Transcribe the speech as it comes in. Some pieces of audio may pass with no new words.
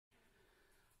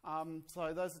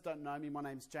So those that don't know me, my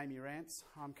name's Jamie Ranse.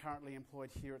 I'm currently employed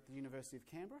here at the University of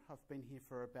Canberra. I've been here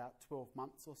for about 12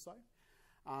 months or so.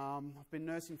 I've been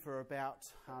nursing for about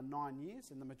 9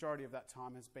 years, and the majority of that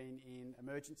time has been in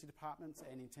emergency departments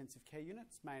and intensive care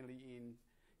units, mainly in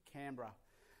Canberra.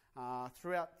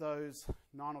 Throughout those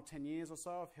 9 or 10 years or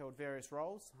so, I've held various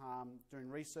roles, doing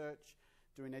research,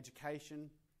 doing education,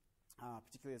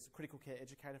 particularly as a critical care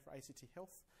educator for ACT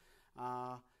Health.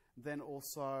 Then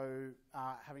also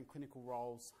having clinical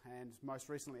roles, and most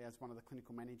recently as one of the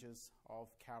clinical managers of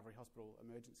Calvary Hospital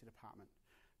Emergency Department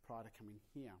prior to coming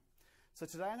here. So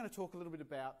today I'm going to talk a little bit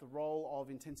about the role of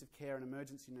intensive care and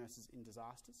emergency nurses in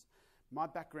disasters. My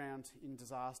background in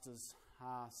disasters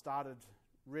started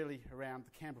really around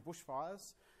the Canberra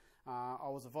bushfires. I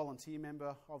was a volunteer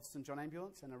member of St John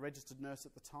Ambulance and a registered nurse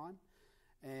at the time.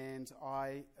 And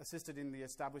I assisted in the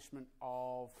establishment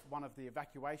of one of the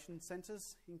evacuation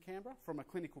centres in Canberra from a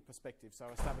clinical perspective, so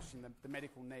establishing the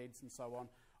medical needs and so on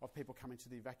of people coming to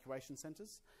the evacuation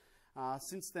centres.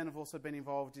 Since then I've also been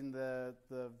involved in the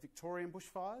Victorian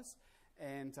bushfires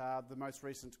and the most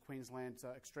recent Queensland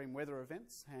extreme weather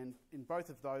events, and in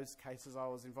both of those cases I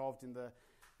was involved in the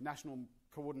national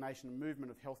coordination and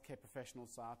movement of healthcare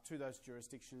professionals to those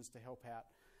jurisdictions to help out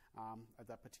at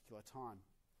that particular time.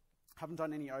 Haven't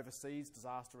done any overseas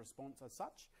disaster response as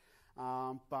such,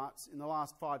 but in the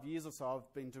last 5 years or so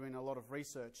I've been doing a lot of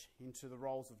research into the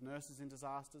roles of nurses in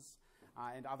disasters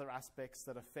and other aspects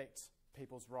that affect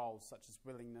people's roles, such as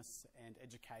willingness and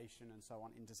education and so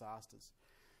on in disasters.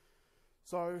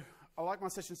 So I like my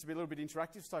sessions to be a little bit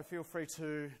interactive, so feel free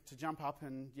to jump up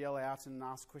and yell out and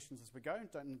ask questions as we go.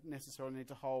 Don't necessarily need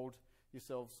to hold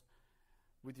yourselves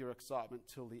with your excitement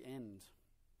till the end.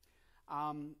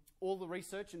 All the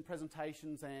research and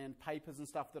presentations and papers and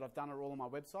stuff that I've done are all on my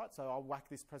website, so I'll whack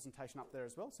this presentation up there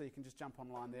as well, so you can just jump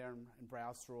online there and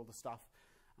browse through all the stuff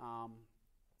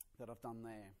that I've done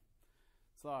there.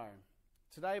 So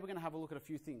today we're going to have a look at a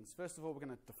few things. First of all, we're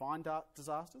going to define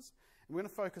disasters, and we're going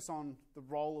to focus on the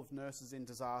role of nurses in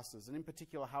disasters, and in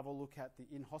particular have a look at the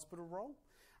in-hospital role,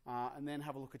 and then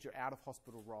have a look at your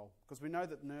out-of-hospital role, because we know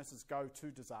that nurses go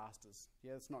to disasters.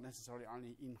 Yeah, it's not necessarily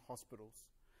only in hospitals.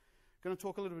 Going to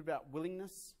talk a little bit about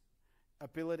willingness,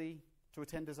 ability to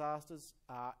attend disasters,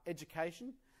 education,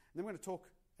 and then we're going to talk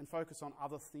and focus on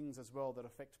other things as well that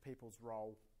affect people's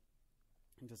role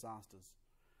in disasters.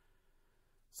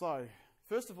 So,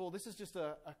 first of all, this is just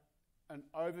an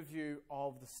overview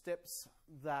of the steps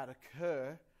that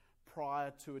occur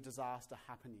prior to a disaster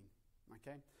happening.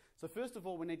 Okay? So first of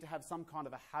all, we need to have some kind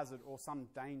of a hazard or some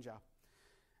danger.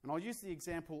 And I'll use the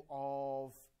example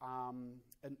of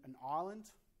an island,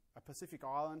 a Pacific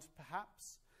island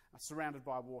perhaps, surrounded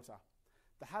by water.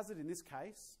 The hazard in this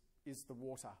case is the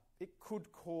water. It could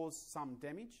cause some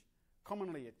damage.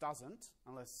 Commonly it doesn't,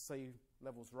 unless sea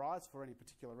levels rise for any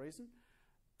particular reason,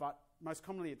 but most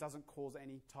commonly it doesn't cause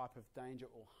any type of danger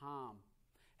or harm.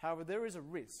 However, there is a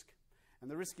risk, and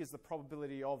the risk is the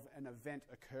probability of an event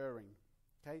occurring.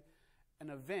 Okay? An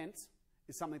event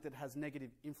is something that has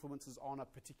negative influences on a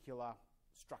particular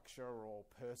structure or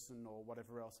person or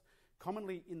whatever else.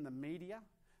 Commonly in the media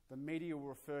will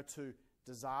refer to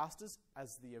disasters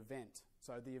as the event.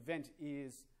 So the event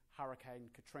is Hurricane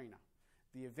Katrina.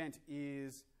 The event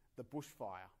is the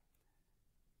bushfire.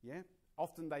 Yeah?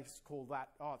 Often they call that,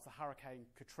 it's a Hurricane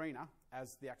Katrina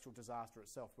as the actual disaster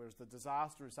itself, whereas the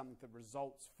disaster is something that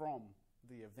results from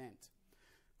the event.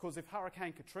 Because if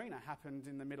Hurricane Katrina happened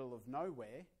in the middle of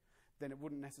nowhere, then it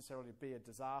wouldn't necessarily be a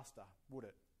disaster, would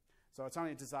it? So it's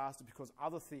only a disaster because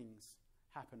other things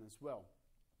happen as well.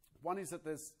 One is that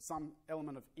there's some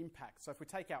element of impact. So if we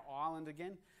take our island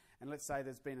again, and let's say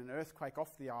there's been an earthquake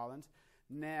off the island,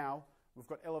 now we've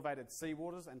got elevated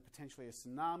seawaters and potentially a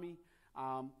tsunami.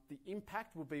 The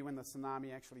impact will be when the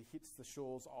tsunami actually hits the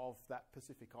shores of that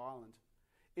Pacific island.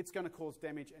 It's going to cause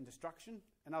damage and destruction,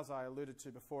 and as I alluded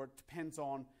to before, it depends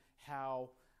on how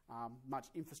much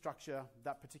infrastructure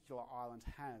that particular island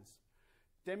has.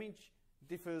 Damage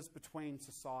differs between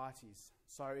societies.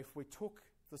 So if we took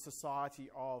the society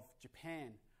of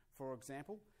Japan, for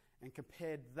example, and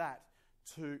compared that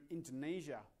to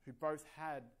Indonesia, who both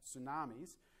had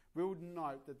tsunamis, we would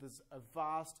note that there's a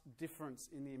vast difference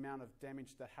in the amount of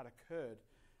damage that had occurred,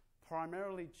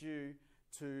 primarily due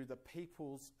to the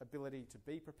people's ability to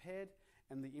be prepared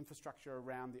and the infrastructure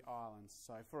around the islands.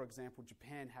 So, for example,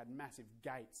 Japan had massive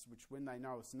gates, which when they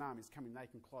know a tsunami is coming, they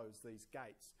can close these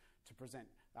gates to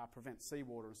prevent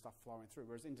seawater and stuff flowing through,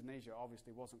 whereas Indonesia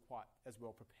obviously wasn't quite as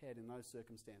well prepared in those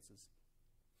circumstances.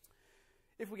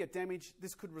 If we get damage,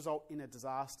 this could result in a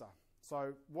disaster.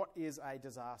 So what is a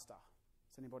disaster?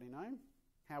 Does anybody know?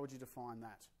 How would you define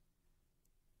that?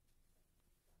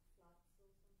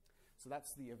 So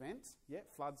that's the event. Yeah,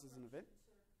 floods is an event.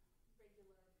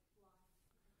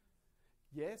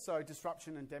 Yeah, so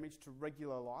disruption and damage to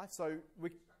regular life. So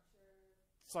we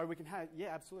can have, yeah,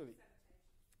 absolutely.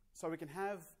 So we can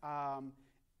have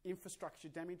infrastructure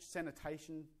damage,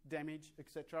 sanitation damage,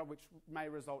 etc., which may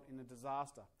result in a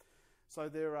disaster. So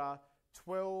there are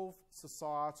 12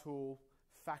 societal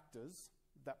factors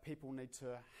that people need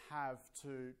to have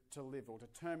to live, or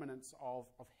determinants of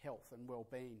health and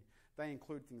well-being. They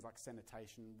include things like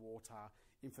sanitation, water,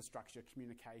 infrastructure,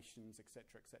 communications,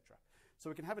 etc., etc. So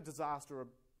we can have a disaster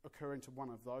occur into one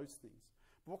of those things.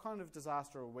 But what kind of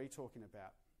disaster are we talking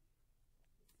about?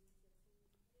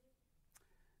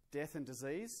 Death and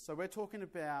disease. So we're talking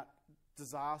about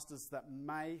disasters that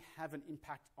may have an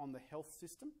impact on the health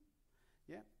system.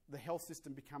 Yeah, the health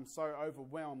system becomes so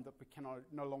overwhelmed that we can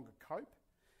no longer cope,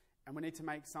 and we need to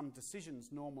make some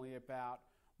decisions normally about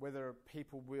whether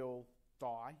people will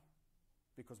die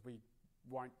because we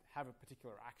won't have a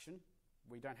particular action.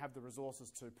 We don't have the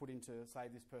resources to put in to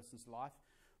save this person's life.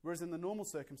 Whereas in the normal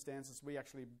circumstances, we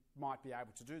actually might be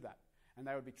able to do that, and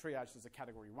they would be triaged as a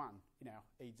category 1 in our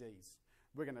EDs.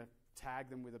 We're going to tag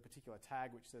them with a particular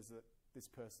tag which says that this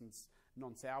person's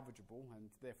non-salvageable and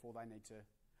therefore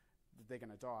they're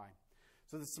going to die.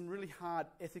 So there's some really hard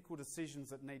ethical decisions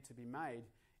that need to be made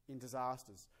in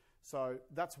disasters. So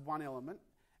that's one element,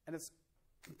 and it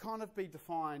can kind of be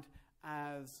defined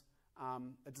as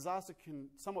a disaster can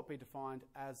somewhat be defined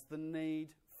as the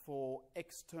need for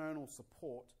external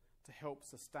support to help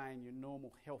sustain your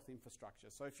normal health infrastructure.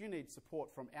 So if you need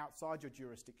support from outside your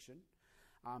jurisdiction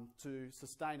to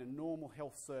sustain a normal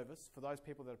health service for those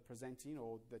people that are presenting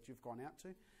or that you've gone out to,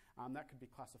 that could be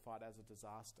classified as a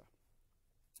disaster.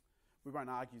 We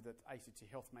won't argue that ACT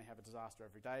Health may have a disaster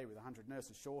every day with 100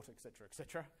 nurses short, etc.,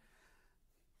 etc.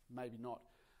 Maybe not.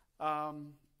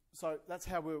 So that's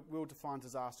how we'll define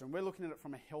disaster, and we're looking at it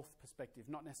from a health perspective,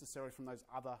 not necessarily from those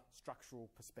other structural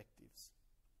perspectives.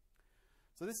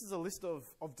 So this is a list of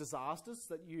disasters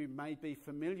that you may be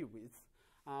familiar with.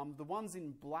 The ones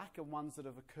in black are ones that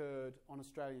have occurred on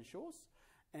Australian shores,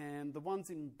 and the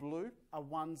ones in blue are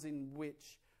ones in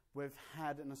which we've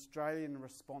had an Australian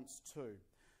response to.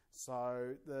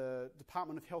 So the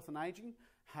Department of Health and Ageing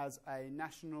has a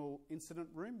national incident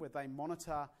room where they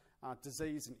monitor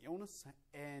disease and illness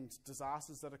and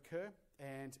disasters that occur,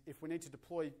 and if we need to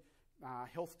deploy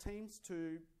health teams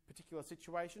to particular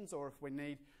situations, or if we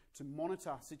need to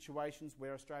monitor situations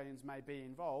where Australians may be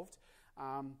involved,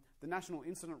 the National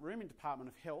Incident Room in Department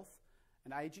of Health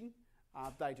and Ageing,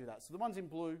 they do that. So the ones in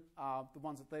blue are the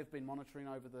ones that they've been monitoring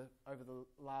over the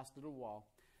last little while.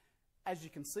 As you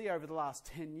can see, over the last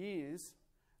 10 years,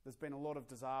 there's been a lot of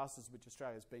disasters which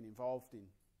Australia's been involved in.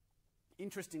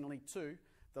 Interestingly too,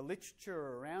 the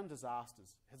literature around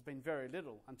disasters has been very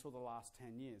little until the last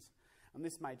 10 years. And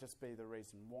this may just be the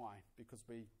reason why, because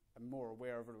we are more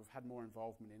aware of it, we've had more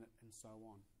involvement in it, and so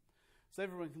on. So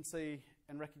everyone can see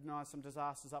and recognise some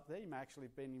disasters up there. You may actually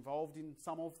have been involved in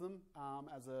some of them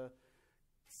as a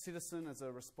citizen, as a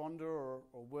responder,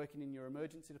 or working in your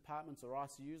emergency departments or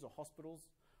ICUs or hospitals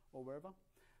or wherever.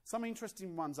 Some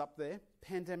interesting ones up there.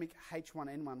 Pandemic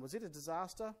H1N1. Was it a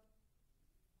disaster?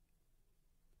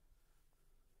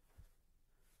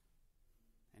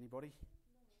 Anybody?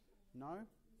 No?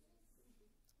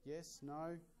 Yes?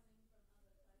 No?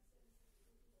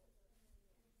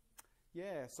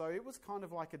 Yeah, so it was kind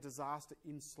of like a disaster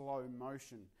in slow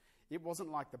motion. It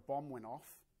wasn't like the bomb went off,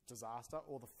 disaster,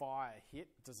 or the fire hit,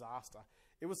 disaster.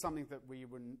 It was something that we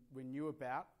knew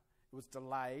about. It was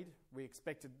delayed. We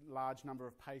expected a large number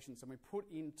of patients, and we put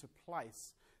into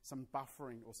place some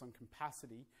buffering or some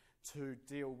capacity to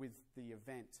deal with the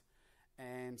event.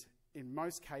 And in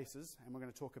most cases, and we're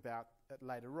going to talk about it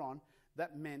later on,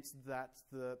 that meant that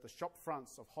the shop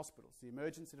fronts of hospitals, the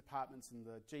emergency departments and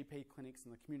the GP clinics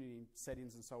and the community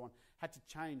settings and so on, had to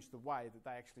change the way that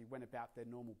they actually went about their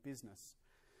normal business.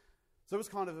 So it was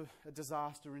kind of a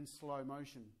disaster in slow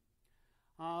motion.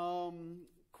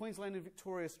 Queensland and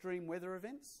Victoria extreme weather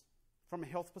events, from a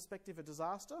health perspective, a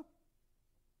disaster?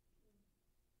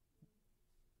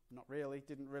 Not really.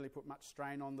 Didn't really put much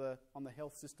strain on the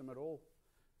health system at all,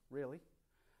 really.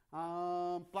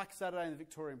 Black Saturday and the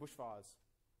Victorian bushfires.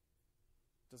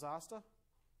 Disaster?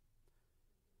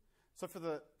 So for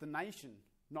the nation,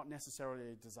 not necessarily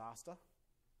a disaster.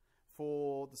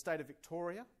 For the state of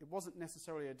Victoria, it wasn't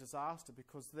necessarily a disaster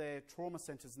because their trauma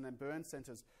centres and their burn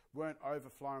centres weren't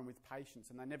overflowing with patients,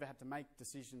 and they never had to make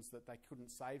decisions that they couldn't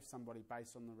save somebody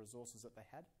based on the resources that they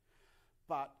had.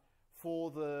 But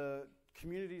for the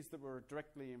communities that were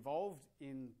directly involved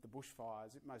in the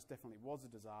bushfires, it most definitely was a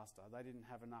disaster. They didn't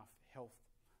have enough health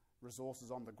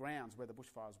resources on the grounds where the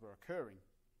bushfires were occurring.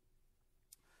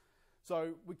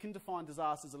 So we can define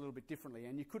disasters a little bit differently,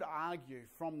 and you could argue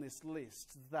from this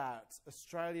list that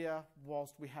Australia,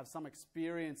 whilst we have some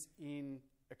experience in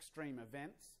extreme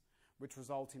events which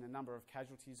result in a number of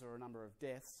casualties or a number of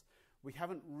deaths, we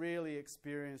haven't really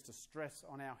experienced a stress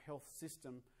on our health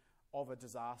system of a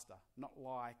disaster, not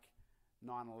like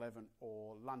 9/11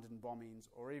 or London bombings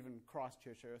or even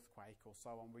Christchurch earthquake or so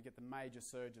on. We get the major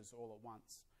surges all at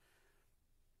once.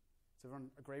 Does everyone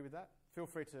agree with that? Feel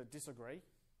free to disagree.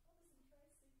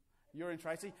 You're in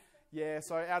Tracy? Yeah,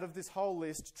 so out of this whole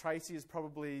list, Tracy is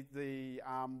probably the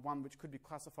one which could be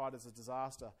classified as a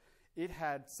disaster. It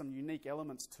had some unique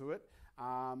elements to it.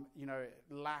 It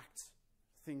lacked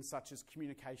things such as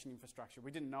communication infrastructure.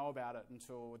 We didn't know about it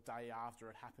until a day after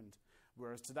it happened,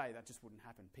 whereas today that just wouldn't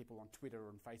happen. People on Twitter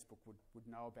and Facebook would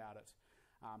know about it.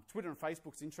 Twitter and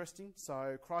Facebook's interesting.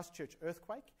 So Christchurch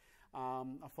earthquake,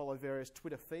 I follow various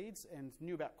Twitter feeds and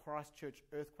knew about Christchurch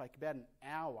earthquake about an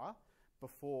hour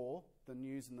before the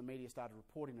news and the media started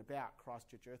reporting about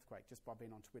Christchurch earthquake, just by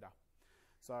being on Twitter.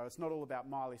 So it's not all about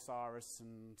Miley Cyrus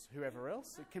and whoever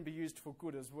else. It can be used for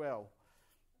good as well.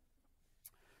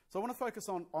 So I want to focus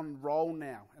on role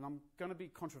now, and I'm going to be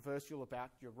controversial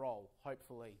about your role,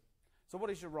 hopefully. So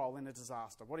what is your role in a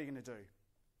disaster? What are you going to do?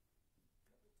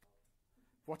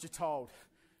 What you're told.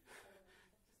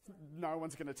 No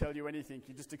one's going to tell you anything.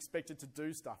 You're just expected to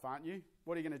do stuff, aren't you?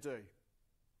 What are you going to do?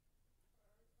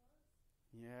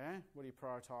 Yeah, what are you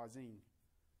prioritising?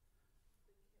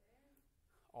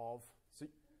 Of. So,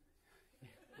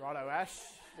 righto, Ash.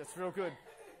 That's real good.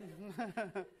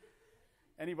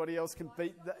 Anybody else can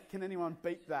beat that? Can anyone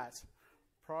beat that?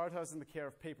 Prioritising the care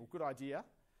of people. Good idea.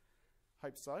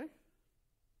 Hope so.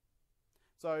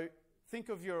 So think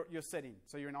of your setting.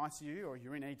 So you're in ICU or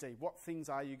you're in ED. What things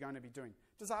are you going to be doing?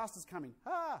 Disaster's coming.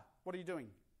 What are you doing?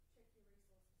 Check your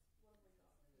resources. What have we got?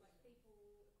 Like people,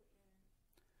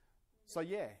 equipment. So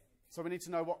yeah. So we need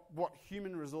to know what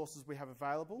human resources we have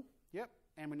available. Yep.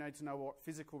 And we need to know what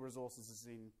physical resources is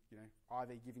in,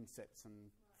 IV giving sets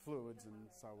and fluids and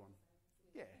so on.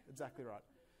 Yeah, exactly right.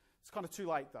 It's kind of too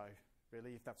late though,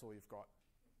 really, if that's all you've got.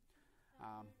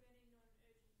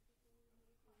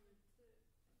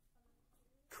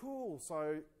 Cool.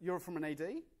 So you're from an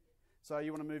ED, so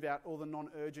you want to move out all the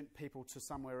non-urgent people to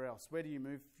somewhere else. Where do you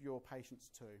move your patients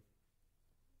to?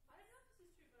 I don't know if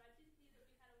this is true, but I did hear that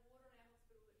we had a ward on our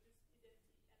hospital that just is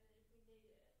empty, and then if we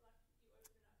need it, like you open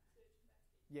it up to surge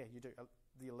capacity. Yeah, you do.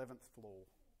 The 11th floor.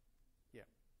 Yeah.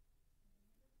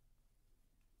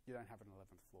 You don't have an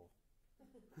 11th floor.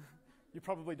 You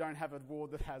probably don't have a ward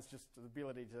that has just the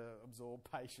ability to absorb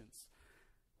patients.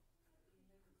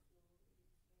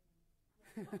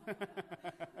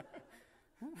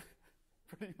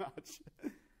 Pretty much.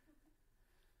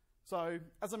 So,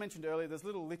 as I mentioned earlier, there's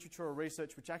little literature or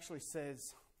research which actually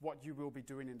says what you will be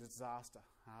doing in a disaster.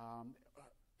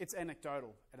 It's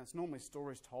anecdotal, and it's normally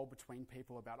stories told between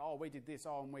people about, oh, we did this,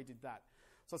 oh, and we did that.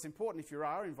 So it's important if you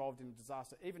are involved in a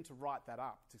disaster, even to write that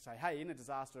up, to say, hey, in a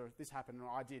disaster, this happened, and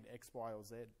I did X, Y, or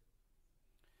Z.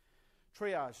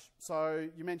 Triage. So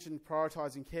you mentioned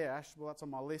prioritising care, Ash. Well, that's on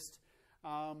my list.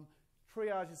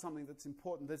 Triage is something that's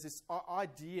important. There's this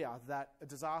idea that a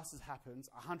disaster happens,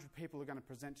 100 people are going to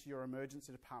present to your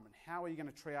emergency department. How are you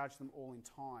going to triage them all in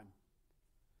time?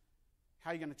 How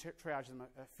are you going to triage them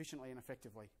efficiently and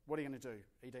effectively? What are you going to do?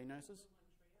 ED nurses?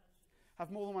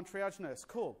 Have more than one triage nurse.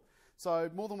 Cool.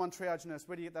 So more than one triage nurse.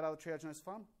 Where do you get that other triage nurse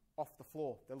from? Off the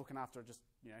floor. They're looking after just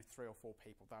 3 or 4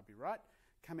 people. They'll be right.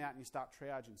 Come out and you start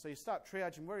triaging. So you start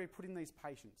triaging. Where are you putting these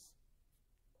patients?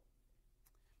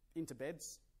 Into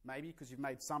beds, maybe, because you've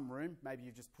made some room. Maybe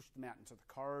you've just pushed them out into the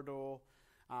corridor.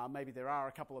 Maybe there are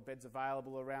a couple of beds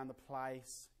available around the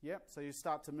place. Yep. So you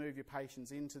start to move your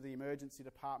patients into the emergency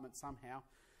department somehow,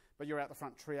 but you're out the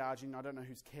front triaging. I don't know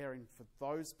who's caring for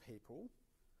those people.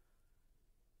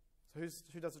 So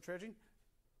who does the triaging?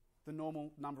 The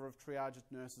normal number of triage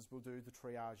nurses will do the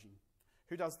triaging.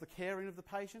 Who does the caring of the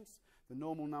patients? The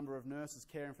normal number of nurses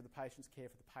caring for the patients care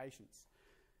for the patients.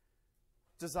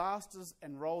 Disasters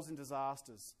and roles in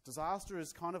disasters. Disaster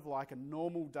is kind of like a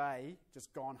normal day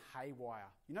just gone haywire.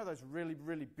 You know those really,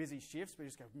 really busy shifts where you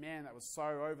just go, man, that was so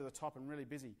over the top and really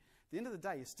busy. At the end of the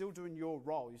day, you're still doing your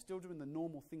role. You're still doing the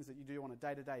normal things that you do on a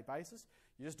day-to-day basis.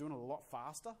 You're just doing it a lot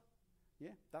faster. Yeah,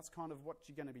 that's kind of what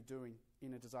you're going to be doing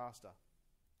in a disaster,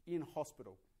 in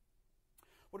hospital.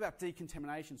 What about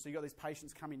decontamination? So you've got these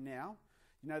patients coming now.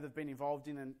 You know they've been involved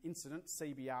in an incident,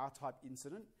 CBR type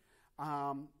incident.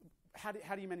 How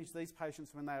do you manage these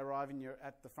patients when they arrive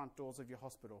at the front doors of your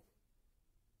hospital?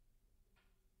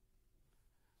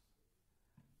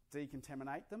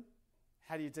 Decontaminate them.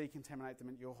 How do you decontaminate them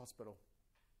at your hospital?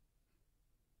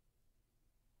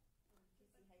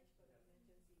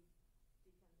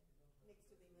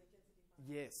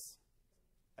 Yes,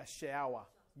 a shower.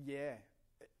 Yeah,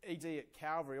 ED at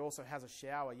Calvary also has a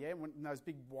shower. Yeah, when those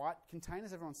big white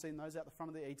containers, everyone's seen those out the front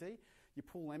of the ED. You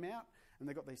pull them out, and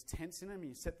they've got these tents in them. And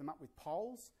you set them up with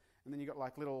poles, and then you've got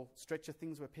like little stretcher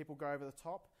things where people go over the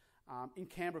top. In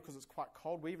Canberra, because it's quite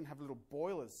cold, we even have little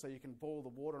boilers so you can boil the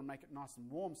water and make it nice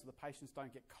and warm so the patients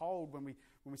don't get cold when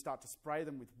we start to spray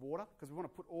them with water, because we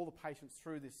want to put all the patients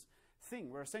through this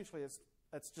thing where essentially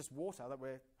it's just water that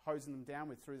we're hosing them down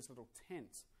with through this little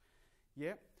tent.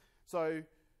 Yeah? So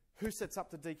who sets up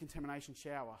the decontamination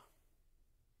shower?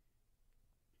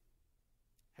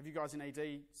 Have you guys in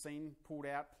ED seen, pulled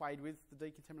out, played with the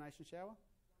decontamination shower?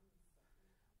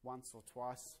 Once or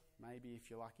twice, maybe, if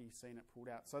you're lucky, seen it pulled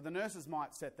out. So the nurses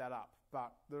might set that up,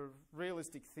 but the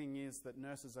realistic thing is that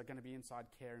nurses are going to be inside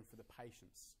caring for the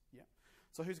patients. Yeah.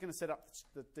 So who's going to set up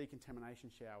the decontamination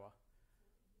shower?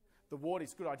 The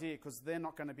wardies, good idea, because they're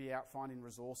not going to be out finding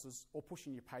resources or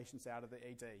pushing your patients out of the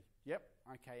ED. Yep,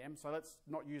 okay, Em. So let's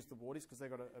not use the wardies because they've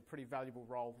got a pretty valuable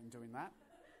role in doing that.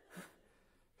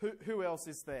 Who else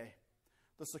is there?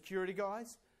 The security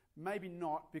guys? Maybe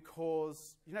not,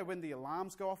 because, you know, when the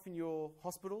alarms go off in your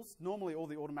hospitals, normally all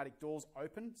the automatic doors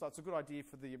open, so it's a good idea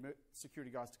for the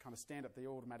security guys to kind of stand at the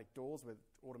automatic doors where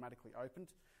they're automatically opened,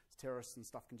 so terrorists and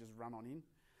stuff can just run on in.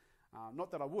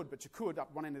 Not that I would, but you could, up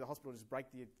one end of the hospital, just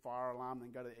break the fire alarm,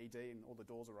 then go to the ED and all the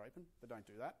doors are open, but don't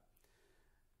do that.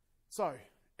 So,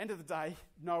 end of the day,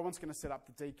 no one's going to set up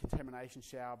the decontamination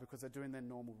shower because they're doing their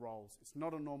normal roles. It's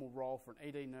not a normal role for an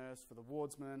ED nurse, for the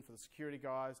wardsman, for the security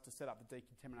guys to set up the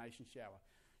decontamination shower.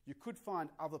 You could find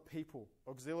other people,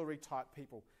 auxiliary type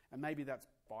people, and maybe that's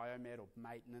biomed or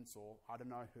maintenance or I don't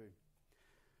know who.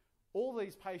 All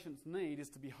these patients need is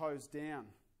to be hosed down.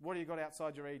 What do you got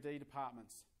outside your ED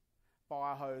departments?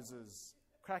 Fire hoses.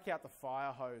 Crack out the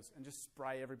fire hose and just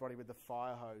spray everybody with the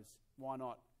fire hose. Why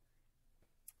not?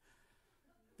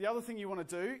 The other thing you want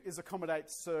to do is accommodate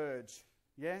surge.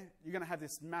 Yeah? You're going to have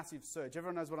this massive surge.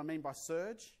 Everyone knows what I mean by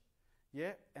surge?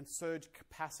 Yeah? And surge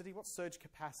capacity. What's surge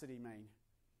capacity mean?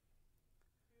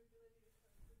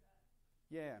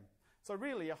 Yeah. So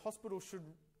really, a hospital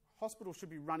should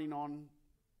be running on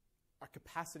a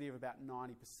capacity of about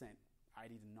 90%,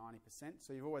 80 to 90%.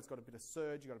 So you've always got a bit of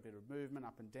surge, you've got a bit of movement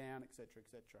up and down, etc.,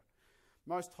 etc.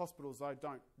 Most hospitals, though,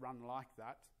 don't run like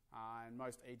that. And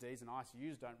most EDs and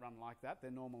ICUs don't run like that. They're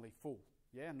normally full.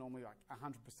 Yeah, normally like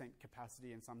 100%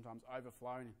 capacity and sometimes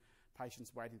overflowing and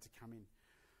patients waiting to come in.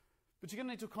 But you're going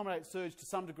to need to accommodate surge to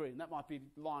some degree, and that might be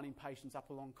lining patients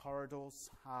up along corridors.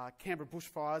 Canberra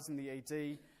bushfires in the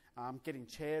ED, getting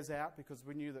chairs out because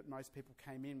we knew that most people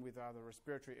came in with either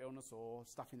respiratory illness or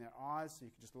stuff in their eyes, so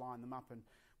you could just line them up and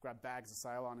grab bags of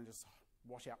saline and just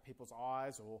wash out people's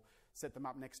eyes or set them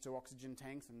up next to oxygen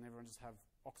tanks and everyone just have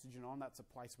oxygen on. That's a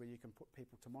place where you can put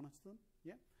people to monitor them.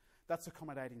 Yeah, that's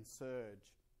accommodating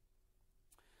surge.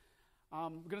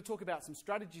 We're going to talk about some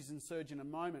strategies in surge in a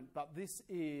moment, but this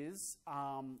is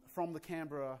from the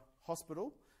Canberra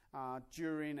Hospital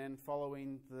during and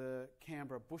following the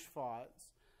Canberra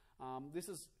bushfires. This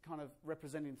is kind of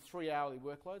representing 3-hourly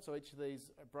workload, so each of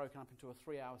these are broken up into a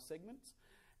 3-hour segment.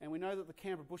 And we know that the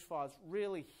Canberra bushfires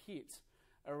really hit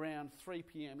around 3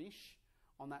 p.m-ish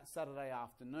on that Saturday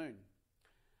afternoon.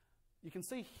 You can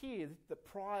see here that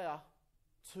prior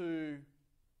to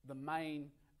the main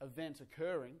event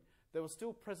occurring, there were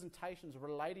still presentations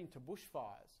relating to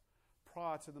bushfires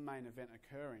prior to the main event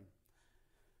occurring.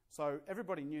 So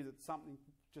everybody knew that something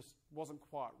just wasn't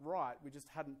quite right. We just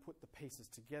hadn't put the pieces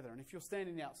together. And if you're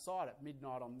standing outside at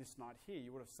midnight on this night here,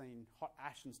 you would have seen hot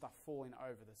ash and stuff falling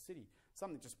over the city.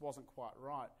 Something just wasn't quite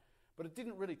right. But it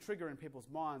didn't really trigger in people's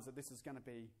minds that this is going to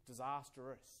be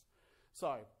disastrous.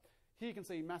 So here you can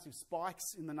see massive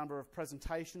spikes in the number of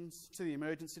presentations to the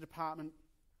emergency department.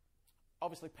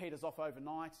 Obviously peters off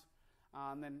overnight,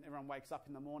 and then everyone wakes up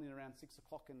in the morning around 6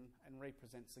 o'clock and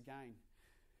represents again.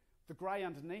 The grey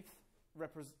underneath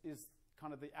is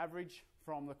kind of the average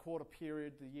from the quarter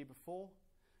period the year before.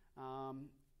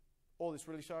 All this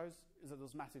really shows is that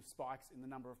there's massive spikes in the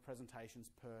number of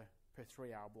presentations per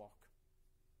 3-hour block,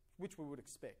 which we would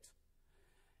expect.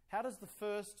 How does the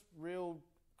first real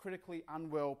critically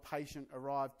unwell patient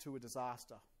arrive to a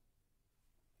disaster?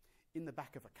 In the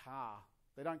back of a car.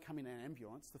 They don't come in an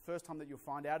ambulance. The first time that you'll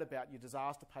find out about your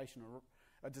disaster patient or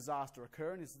a disaster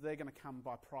occurring is they're going to come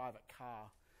by private car.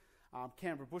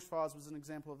 Canberra bushfires was an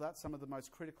example of that. Some of the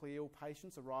most critically ill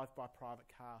patients arrived by private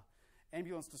car.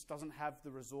 Ambulance just doesn't have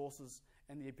the resources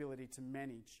and the ability to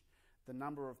manage the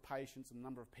number of patients and the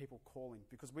number of people calling,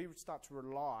 because we start to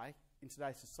rely in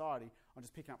today's society on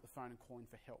just picking up the phone and calling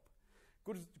for help.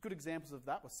 Good examples of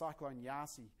that were Cyclone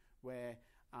Yasi, where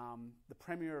the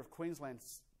Premier of Queensland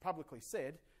publicly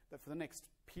said that for the next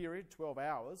period, 12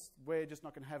 hours, we're just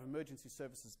not going to have emergency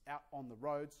services out on the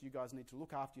roads. You guys need to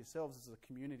look after yourselves as a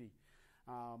community.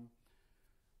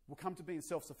 We'll come to being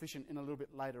self-sufficient in a little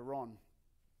bit later on.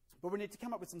 But we need to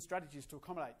come up with some strategies to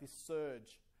accommodate this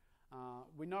surge.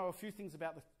 We know a few things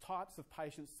about the types of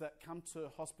patients that come to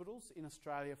hospitals in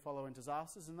Australia following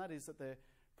disasters, and that is that they're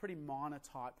pretty minor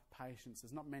type patients.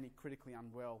 There's not many critically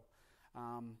unwell,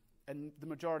 and the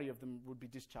majority of them would be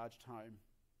discharged home.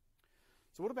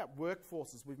 So what about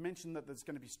workforces? We've mentioned that there's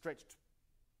going to be stretched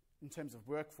in terms of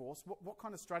workforce. What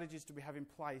kind of strategies do we have in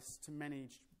place to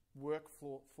manage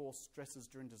workforce stresses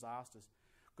during disasters?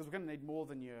 Because we're going to need more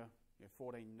than your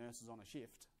 14 nurses on a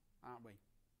shift, aren't we?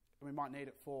 And we might need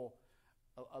it for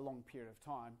a long period of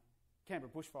time.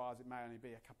 Canberra bushfires, it may only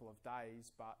be a couple of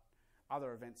days, but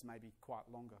other events may be quite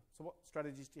longer. So what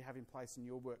strategies do you have in place in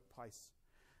your workplace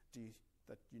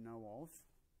that you know of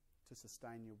to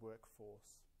sustain your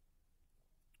workforce?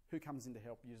 Who comes in to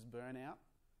help? You just burn out?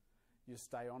 You just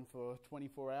stay on for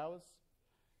 24 hours?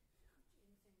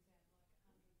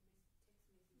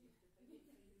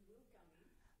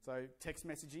 So text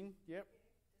messaging, yep.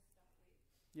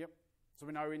 So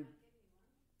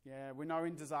we know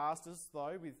in disasters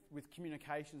though, with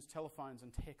communications, telephones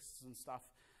and texts and stuff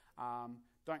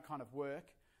don't kind of work.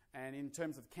 And in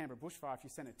terms of Canberra bushfire, if you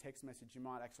send a text message, you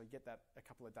might actually get that a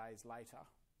couple of days later.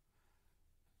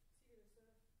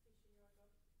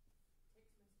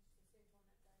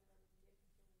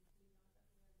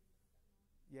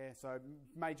 Yeah, so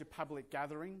major public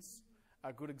gatherings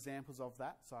are good examples of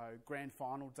that. So grand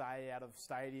final day out of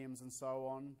stadiums and so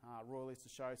on, Royal Easter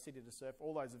Show, City to Surf,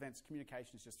 all those events,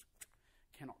 communications just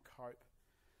cannot cope.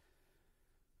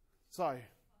 So,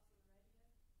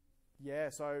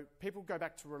 yeah, so people go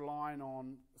back to relying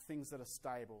on things that are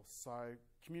stable. So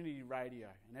community radio,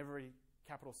 in every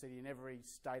capital city, in every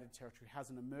state and territory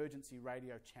has an emergency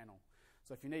radio channel.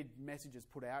 So if you need messages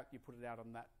put out, you put it out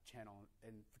on that channel.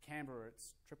 And for Canberra,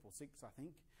 it's 666, I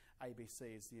think.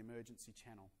 ABC is the emergency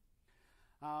channel.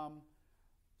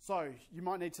 So you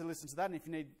might need to listen to that, and if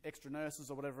you need extra nurses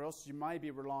or whatever else, you may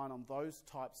be relying on those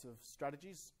types of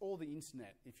strategies, or the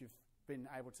internet, if you've been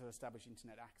able to establish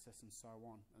internet access and so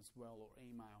on as well, or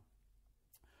email.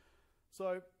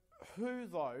 So who,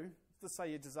 though, let's say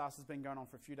your disaster's been going on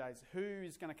for a few days, who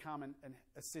is going to come and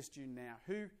assist you now?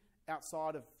 Who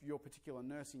outside of your particular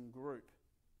nursing group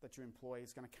that you employ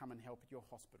is going to come and help at your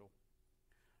hospital?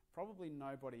 Probably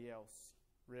nobody else,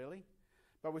 really.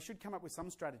 But we should come up with some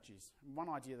strategies. One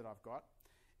idea that I've got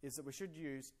is that we should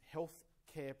use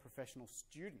healthcare professional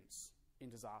students in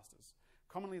disasters.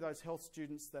 Commonly those health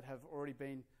students that have already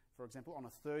been, for example, on a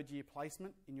third-year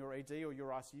placement in your ED or your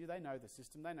ICU, they know the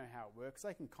system, they know how it works,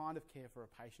 they can kind of care for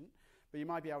a patient, but you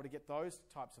might be able to get those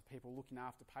types of people looking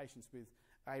after patients with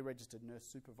a registered nurse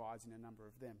supervising a number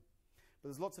of them. But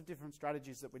there's lots of different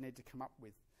strategies that we need to come up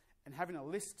with. And having a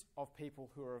list of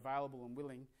people who are available and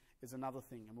willing is another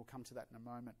thing, and we'll come to that in a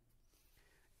moment.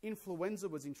 Influenza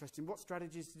was interesting. What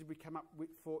strategies did we come up with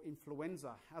for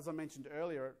influenza? As I mentioned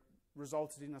earlier, it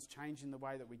resulted in us changing the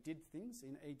way that we did things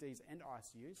in EDs and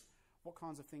ICUs. What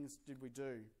kinds of things did we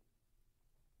do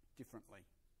differently?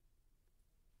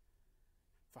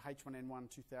 For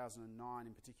H1N1 2009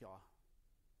 in particular,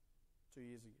 2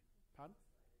 years ago. Pardon?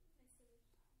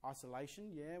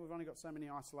 Isolation, yeah, we've only got so many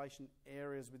isolation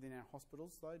areas within our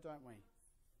hospitals though, don't we?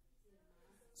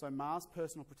 So MARS,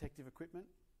 personal protective equipment.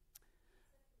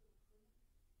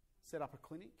 Set up a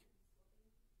clinic.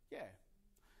 Yeah.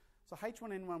 So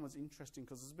H1N1 was interesting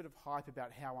because there's a bit of hype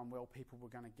about how unwell people were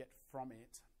going to get from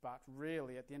it, but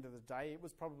really at the end of the day, it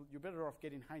was probably, you're better off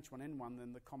getting H1N1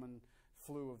 than the common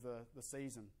flu of the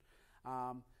season.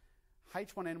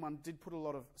 H1N1 did put a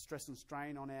lot of stress and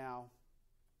strain on our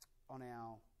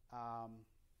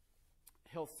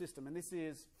health system, and this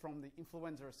is from the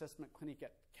Influenza Assessment Clinic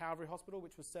at Calvary Hospital,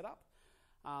 which was set up.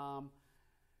 And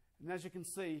as you can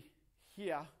see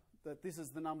here, that this is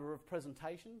the number of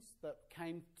presentations that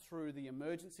came through the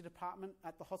emergency department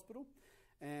at the hospital,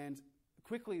 and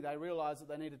quickly they realised that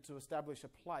they needed to establish a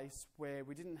place where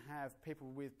we didn't have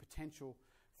people with potential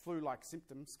flu-like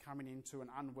symptoms coming into an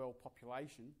unwell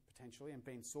population, potentially, and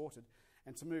being sorted,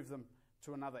 and to move them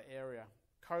to another area.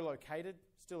 Co-located,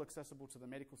 still accessible to the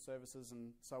medical services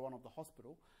and so on of the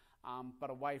hospital,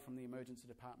 but away from the emergency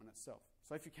department itself.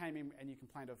 So if you came in and you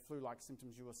complained of flu-like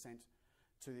symptoms, you were sent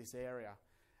to this area.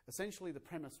 Essentially, the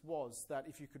premise was that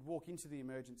if you could walk into the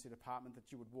emergency department,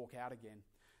 that you would walk out again.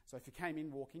 So if you came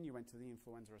in walking, you went to the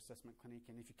influenza assessment clinic,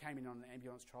 and if you came in on an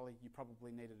ambulance trolley, you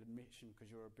probably needed admission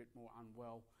because you were a bit more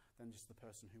unwell than just the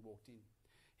person who walked in.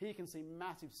 Here you can see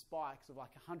massive spikes of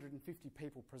like 150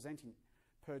 people presenting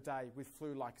per day with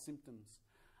flu-like symptoms.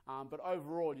 But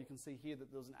overall, you can see here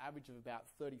that there was an average of about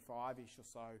 35-ish or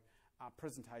so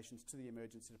presentations to the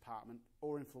emergency department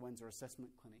or influenza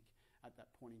assessment clinic at that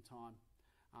point in time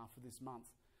for this month.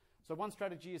 So one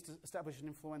strategy is to establish an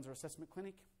influenza assessment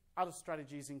clinic. Other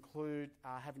strategies include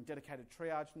having dedicated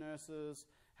triage nurses,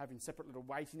 having separate little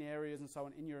waiting areas and so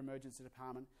on in your emergency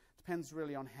department. Depends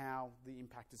really on how the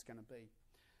impact is going to be.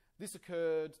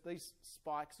 These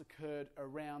spikes occurred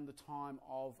around the time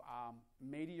of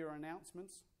media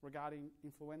announcements regarding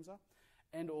influenza,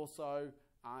 and also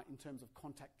in terms of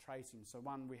contact tracing. So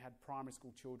we had primary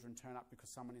school children turn up because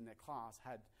someone in their class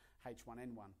had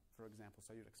H1N1, for example,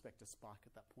 so you'd expect a spike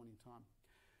at that point in time.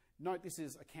 Note this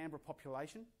is a Canberra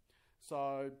population,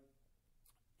 so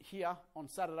here on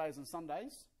Saturdays and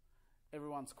Sundays,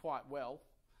 everyone's quite well.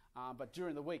 But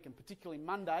during the week, and particularly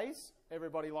Mondays,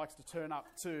 everybody likes to turn up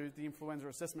to the influenza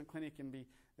assessment clinic and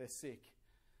they're sick.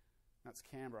 That's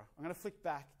Canberra. I'm going to flick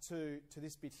back to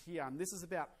this bit here, and this is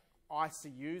about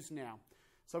ICUs now.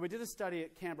 So we did a study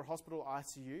at Canberra Hospital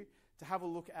ICU to have a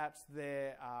look at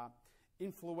their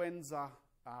influenza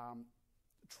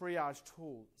triage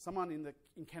tool. Someone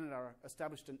in Canada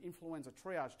established an influenza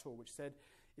triage tool which said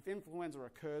if influenza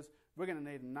occurs, we're going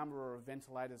to need a number of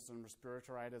ventilators and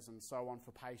respirators and so on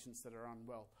for patients that are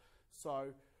unwell. So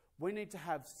we need to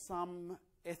have some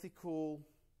ethical,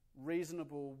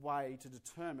 reasonable way to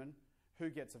determine who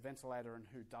gets a ventilator and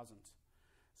who doesn't.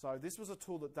 So this was a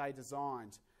tool that they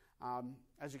designed.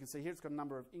 As you can see here, it's got a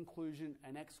number of inclusion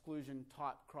and exclusion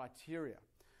type criteria.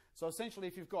 So essentially,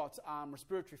 if you've got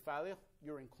respiratory failure,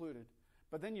 you're included.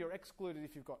 But then you're excluded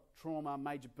if you've got trauma,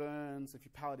 major burns, if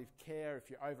you're palliative care, if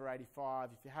you're over 85,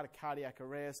 if you had a cardiac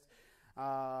arrest,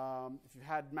 if you've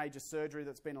had major surgery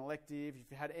that's been elective,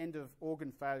 if you had end of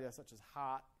organ failure such as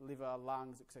heart, liver,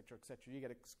 lungs, etc., you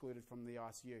get excluded from the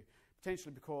ICU,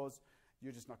 potentially because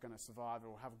you're just not going to survive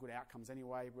or have good outcomes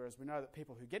anyway, whereas we know that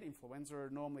people who get influenza are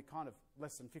normally kind of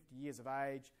less than 50 years of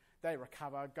age, they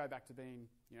recover, go back to being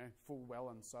full well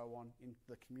and so on in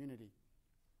the community.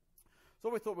 So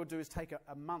what we thought we'd do is take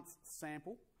a month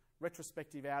sample,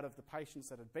 retrospective out of the patients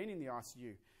that had been in the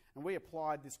ICU, and we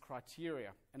applied this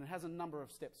criteria, and it has a number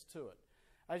of steps to it.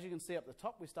 As you can see up the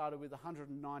top, we started with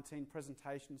 119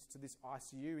 presentations to this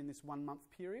ICU in this 1 month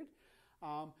period.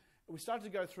 We started to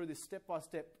go through this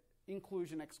step-by-step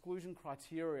inclusion-exclusion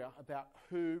criteria about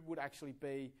who would actually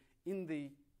be in the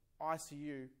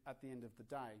ICU at the end of the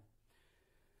day.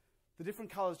 The different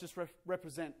colours just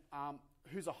represent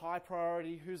who's a high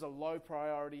priority, who's a low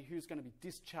priority, who's going to be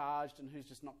discharged, and who's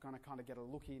just not going to kind of get a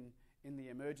look in the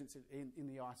emergency, in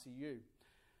the ICU.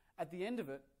 At the end of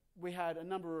it, we had a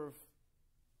number of,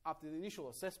 after the initial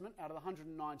assessment, out of the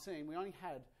 119, we only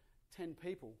had 10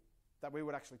 people that we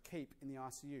would actually keep in the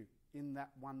ICU in that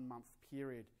 1 month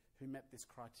period who met this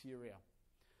criteria.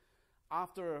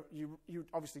 After you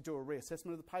obviously do a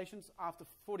reassessment of the patients, after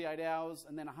 48 hours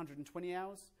and then 120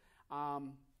 hours,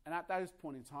 and at those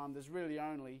point in time, there's really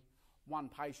only one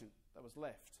patient that was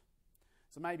left.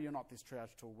 So maybe or not this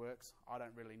triage tool works, I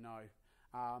don't really know.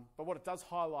 But what it does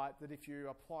highlight that if you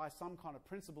apply some kind of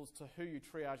principles to who you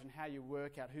triage and how you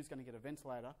work out who's going to get a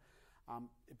ventilator,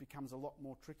 it becomes a lot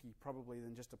more tricky probably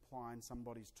than just applying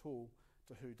somebody's tool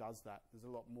to who does that. There's a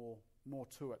lot more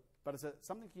to it. But it's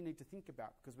something you need to think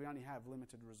about because we only have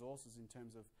limited resources in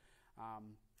terms of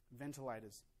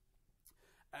ventilators.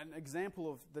 An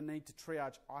example of the need to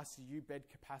triage ICU bed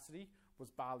capacity was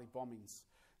Bali bombings.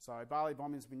 So Bali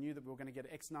bombings, we knew that we were going to get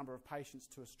X number of patients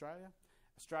to Australia.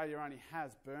 Australia only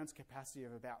has burns capacity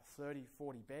of about 30,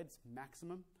 40 beds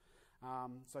maximum.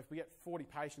 So if we get 40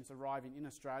 patients arriving in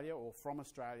Australia or from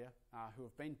Australia who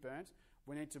have been burnt,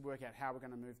 we need to work out how we're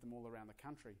going to move them all around the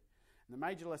country. And the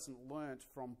major lesson learnt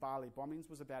from Bali bombings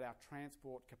was about our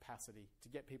transport capacity to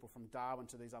get people from Darwin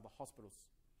to these other hospitals.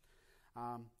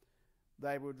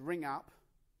 They would ring up,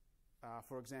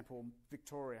 for example,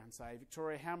 Victoria and say,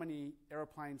 Victoria, how many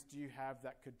aeroplanes do you have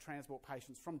that could transport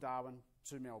patients from Darwin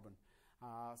to Melbourne?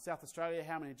 South Australia,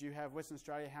 how many do you have? Western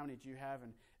Australia, how many do you have?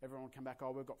 And everyone would come back,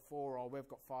 oh, we've got 4, or we've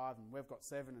got 5, and we've got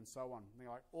 7, and so on. And they're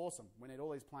like, awesome, we need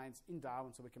all these planes in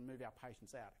Darwin so we can move our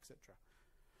patients out, etc.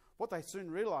 What they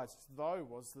soon realised, though,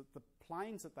 was that the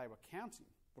planes that they were counting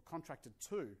were contracted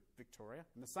to Victoria,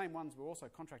 and the same ones were also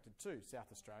contracted to South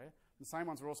Australia, and the same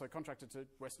ones were also contracted to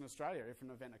Western Australia if an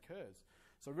event occurs.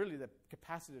 So really the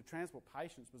capacity to transport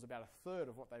patients was about 1/3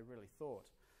 of what they really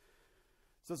thought.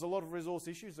 So there's a lot of resource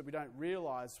issues that we don't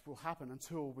realise will happen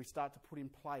until we start to put in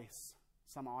place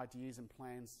some ideas and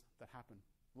plans that happen.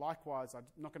 Likewise, I'm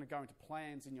not going to go into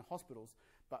plans in your hospitals,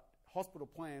 but hospital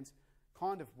plans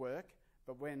kind of work,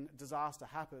 but when disaster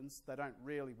happens, they don't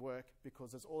really work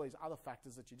because there's all these other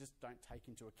factors that you just don't take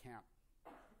into account.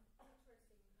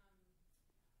 Interesting.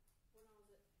 When I was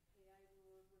at PA, we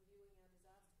were reviewing our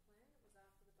disaster plan. It was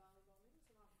after the Bali bombings,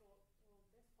 and I thought, well, the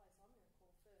best place I'm going to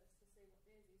call first to see what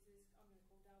theirs is I'm going to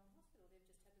call Darwin Hospital. They've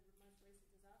just had the most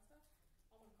recent disaster.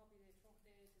 I want to copy their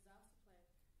disaster plan.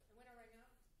 And when I rang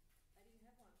up, they didn't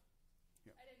have one.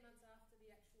 Yep. 18 months after the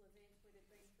actual event where they'd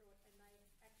been through it, and they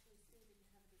actually still didn't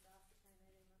have a disaster plan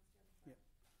 18 months down the track. Yep.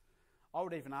 I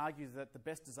would even argue that the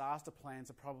best disaster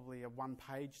plans are probably a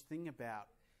one-page thing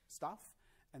about stuff,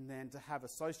 and then to have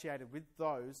associated with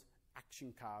those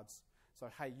action cards. So,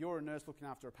 hey, you're a nurse looking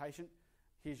after a patient,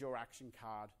 here's your action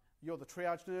card. You're the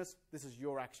triage nurse, this is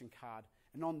your action card.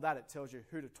 And on that it tells you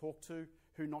who to talk to,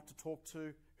 who not to talk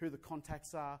to, who the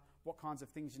contacts are, what kinds of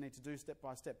things you need to do step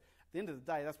by step. At the end of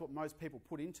the day, that's what most people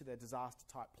put into their disaster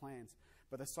type plans,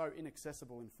 but they're so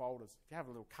inaccessible in folders. If you have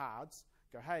little cards,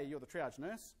 go, hey, you're the triage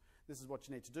nurse, this is what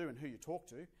you need to do and who you talk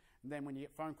to. And then when you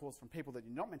get phone calls from people that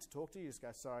you're not meant to talk to, you just go,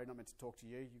 sorry, not meant to talk to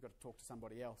you, you've got to talk to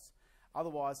somebody else.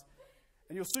 Otherwise,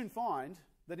 and you'll soon find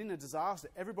that in a disaster,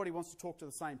 everybody wants to talk to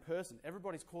the same person.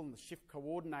 Everybody's calling the shift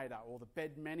coordinator or the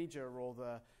bed manager or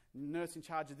the nurse in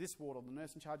charge of this ward or the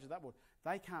nurse in charge of that ward.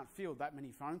 They can't field that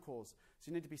many phone calls. So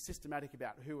you need to be systematic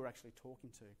about who we're actually talking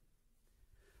to.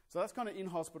 So that's kind of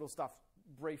in-hospital stuff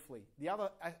briefly. The other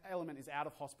element is out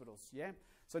of hospitals, yeah?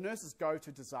 So nurses go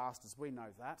to disasters, we know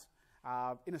that.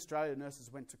 In Australia,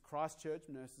 nurses went to Christchurch,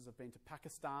 nurses have been to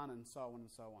Pakistan and so on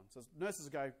and so on. So nurses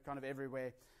go kind of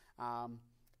everywhere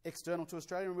external to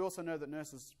Australia, and we also know that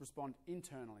nurses respond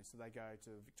internally, so they go to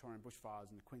Victorian bushfires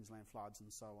and the Queensland floods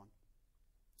and so on.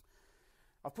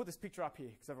 I've put this picture up here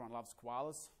because everyone loves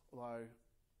koalas, although,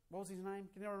 what was his name?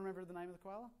 Can anyone remember the name of the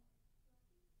koala?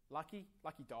 Lucky?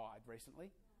 Lucky died recently,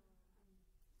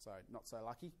 so not so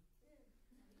lucky.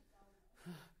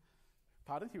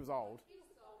 Pardon? He was old.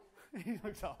 He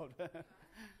looks old.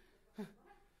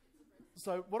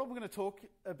 So what I'm going to talk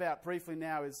about briefly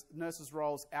now is nurses'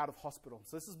 roles out of hospital.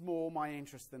 So this is more my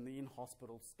interest than the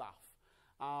in-hospital stuff.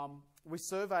 We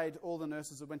surveyed all the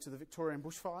nurses that went to the Victorian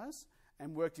bushfires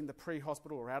and worked in the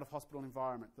pre-hospital or out-of-hospital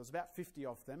environment. There was about 50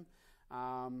 of them.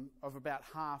 Of about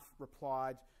half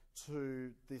replied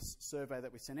to this survey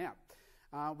that we sent out.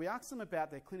 We asked them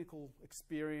about their clinical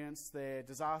experience, their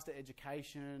disaster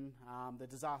education, their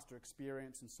disaster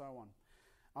experience and so on.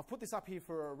 I've put this up here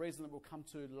for a reason that we'll come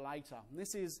to later. And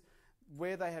this is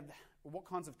where they had, what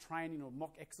kinds of training or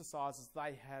mock exercises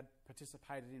they had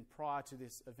participated in prior to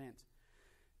this event.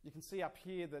 You can see up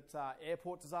here that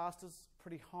airport disasters,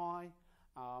 pretty high.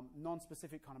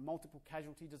 Non-specific kind of multiple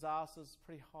casualty disasters,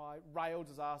 pretty high. Rail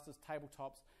disasters,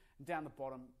 tabletops. And down the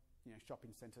bottom, you know,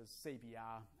 shopping centres,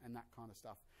 CBR and that kind of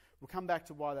stuff. We'll come back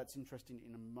to why that's interesting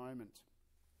in a moment.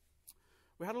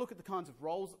 We had a look at the kinds of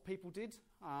roles that people did,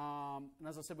 and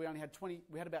as I said, we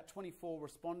had about 24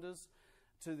 responders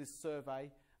to this survey,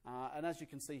 and as you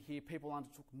can see here, people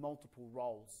undertook multiple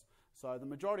roles. So the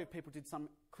majority of people did some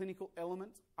clinical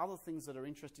element. Other things that are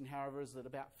interesting, however, is that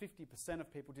about 50%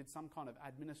 of people did some kind of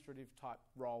administrative type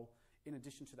role in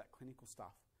addition to that clinical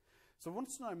stuff. So I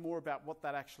wanted to know more about what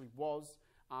that actually was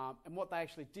and what they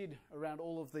actually did around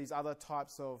all of these other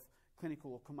types of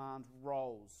clinical or command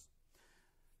roles.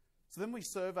 So then we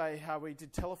survey how we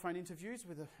did telephone interviews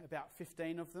with about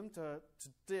 15 of them to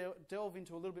delve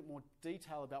into a little bit more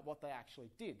detail about what they actually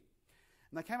did.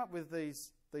 And they came up with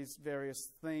these various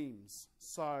themes.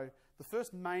 So the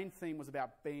first main theme was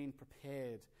about being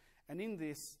prepared. And in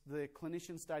this, the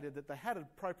clinician stated that they had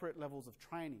appropriate levels of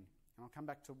training. And I'll come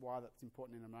back to why that's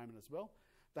important in a moment as well.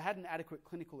 They had an adequate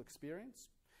clinical experience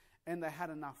and they had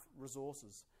enough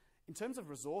resources. In terms of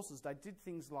resources, they did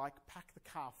things like pack the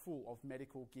car full of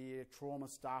medical gear, trauma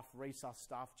stuff, resus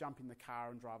stuff, jump in the car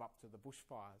and drive up to the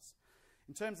bushfires.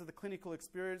 In terms of the clinical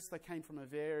experience, they came from a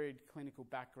varied clinical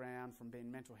background, from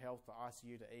being mental health to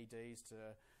ICU to EDs to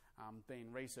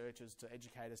being researchers to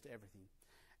educators to everything.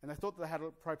 And they thought that they had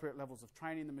appropriate levels of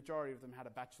training. The majority of them had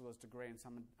a bachelor's degree and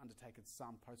some had undertaken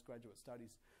some postgraduate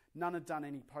studies. None had done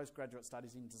any postgraduate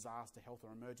studies in disaster health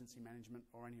or emergency management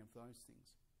or any of those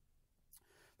things.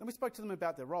 Then we spoke to them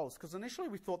about their roles, because initially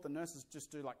we thought the nurses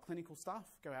just do like clinical stuff,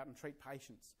 go out and treat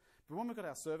patients. But when we got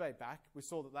our survey back, we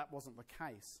saw that that wasn't the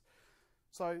case.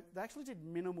 So they actually did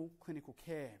minimal clinical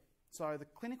care. So the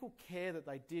clinical care that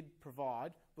they did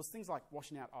provide was things like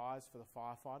washing out eyes for the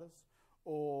firefighters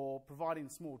or providing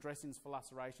small dressings for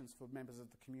lacerations for members of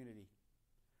the community.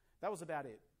 That was about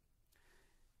it.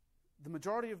 The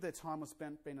majority of their time was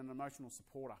spent being an emotional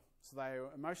supporter. So they were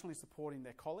emotionally supporting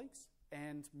their colleagues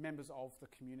and members of the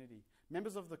community.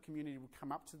 Members of the community would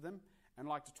come up to them and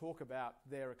like to talk about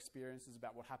their experiences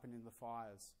about what happened in the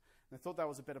fires. And they thought that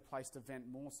was a better place to vent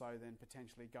more so than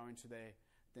potentially going to their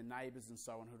neighbours and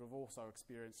so on who would have also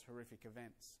experienced horrific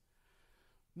events.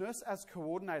 Nurse as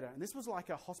coordinator, and this was like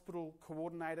a hospital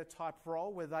coordinator type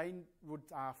role where they would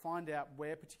find out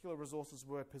where particular resources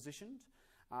were positioned.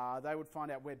 They would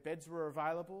find out where beds were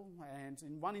available, and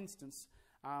in one instance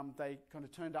they kind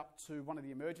of turned up to one of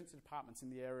the emergency departments in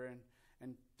the area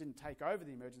and didn't take over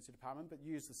the emergency department but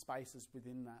used the spaces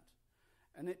within that.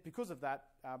 And because of that,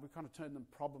 we kind of turned them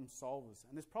problem solvers.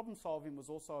 And this problem solving was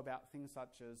also about things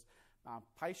such as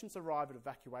patients arrive at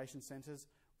evacuation centres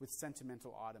with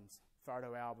sentimental items,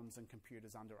 photo albums and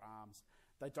computers under arms.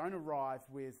 They don't arrive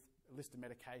with a list of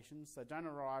medications. They don't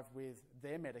arrive with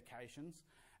their medications.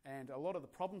 And a lot of the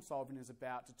problem solving is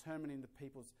about determining the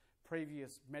people's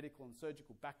previous medical and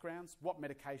surgical backgrounds, what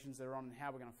medications they're on and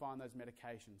how we're going to find those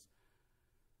medications.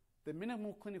 The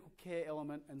minimal clinical care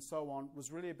element and so on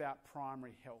was really about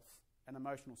primary health and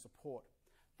emotional support.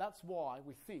 That's why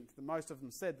we think that most of them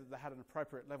said that they had an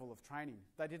appropriate level of training.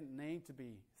 They didn't need to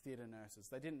be theatre nurses.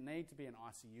 They didn't need to be an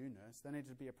ICU nurse. They needed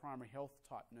to be a primary health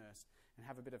type nurse and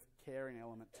have a bit of caring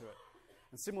element to it.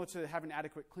 And similar to having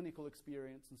adequate clinical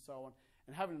experience and so on,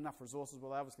 and having enough resources,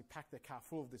 well, they obviously packed their car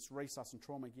full of this resus and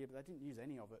trauma gear, but they didn't use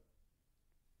any of it.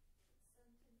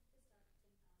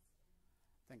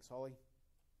 Thanks, Holly.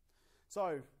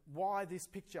 So, why this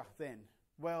picture then?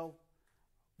 Well,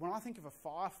 when I think of a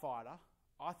firefighter,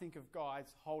 I think of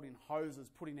guys holding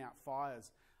hoses, putting out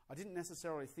fires. I didn't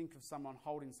necessarily think of someone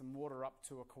holding some water up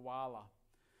to a koala.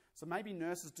 So maybe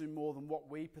nurses do more than what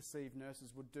we perceive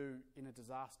nurses would do in a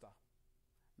disaster.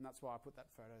 And that's why I put that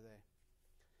photo there.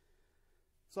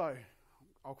 So,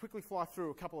 I'll quickly fly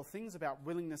through a couple of things about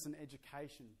willingness and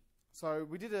education. So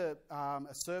we did a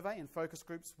survey and focus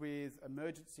groups with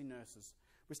emergency nurses.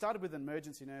 We started with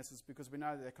emergency nurses because we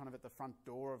know they're kind of at the front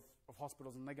door of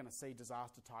hospitals and they're going to see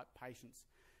disaster type patients.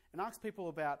 And asked people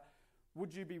about,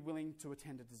 would you be willing to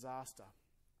attend a disaster?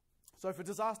 So if a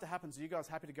disaster happens, are you guys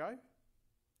happy to go?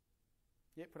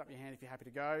 Yeah, put up your hand if you're happy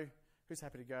to go. Who's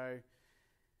happy to go?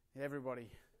 Yeah, everybody.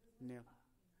 Neil.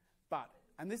 But,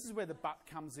 and this is where the but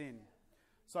comes in.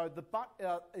 So the but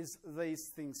is these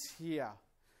things here.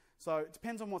 So it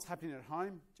depends on what's happening at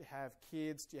home. Do you have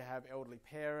kids? Do you have elderly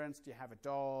parents? Do you have a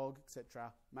dog,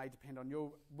 etc.? May depend on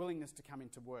your willingness to come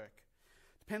into work.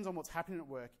 Depends on what's happening at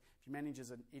work. If your manager's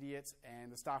an idiot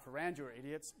and the staff around you are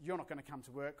idiots, you're not going to come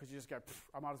to work because you just go,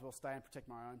 I might as well stay and protect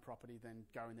my own property than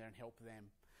go in there and help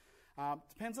them.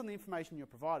 Depends on the information you're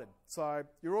provided. So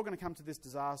you're all going to come to this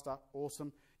disaster.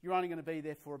 Awesome. You're only going to be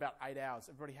there for about 8 hours.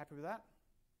 Everybody happy with that?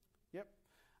 Yep.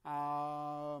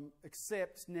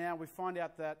 Except now we find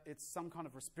out that it's some kind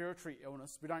of respiratory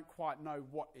illness. We don't quite know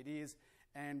what it is,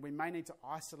 and we may need to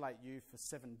isolate you for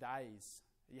 7 days.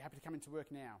 Are you happy to come into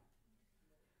work now?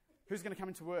 Who's going to come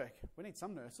into work? We need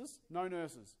some nurses. No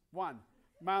nurses. One.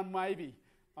 Mum, maybe.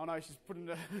 Oh no, she's putting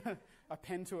a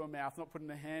pen to her mouth, not putting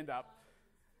her hand up.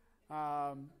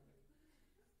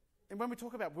 And when we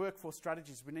talk about workforce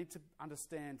strategies, we need to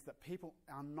understand that people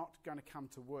are not going to come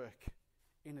to work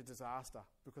in a disaster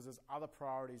because there's other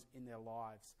priorities in their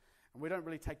lives. And we don't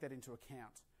really take that into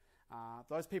account.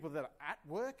 Those people that are at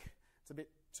work, it's a bit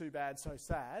too bad, so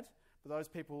sad, but those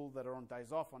people that are on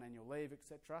days off, on annual leave,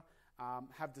 etc.,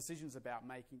 have decisions about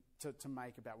to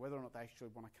make about whether or not they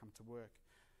actually want to come to work.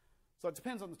 So it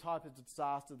depends on the type of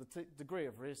disaster, the degree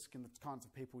of risk, and the kinds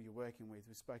of people you're working with.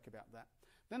 We spoke about that.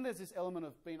 Then there's this element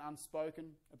of being unspoken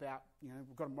about,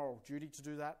 we've got a moral duty to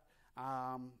do that.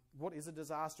 What is a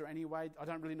disaster anyway? I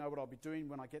don't really know what I'll be doing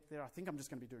when I get there. I think I'm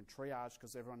just going to be doing triage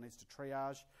because everyone needs to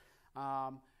triage.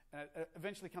 And it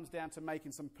eventually comes down to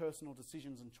making some personal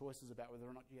decisions and choices about whether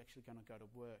or not you're actually going to go to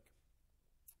work.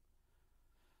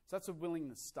 So that's a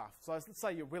willingness stuff. So let's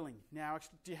say you're willing. Now,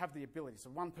 actually, do you have the ability? So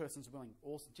one person's willing.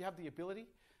 Awesome. Do you have the ability?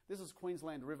 This is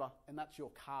Queensland River, and that's your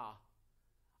car.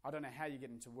 I don't know how you get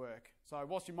into work. So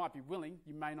whilst you might be willing,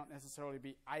 you may not necessarily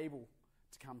be able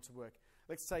to come to work.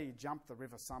 Let's say you jump the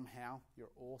river somehow. You're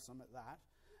awesome at that.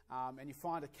 And you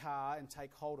find a car and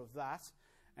take hold of that,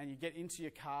 and you get into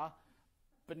your car,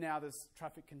 but now there's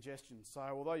traffic congestion. So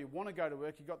although you want to go to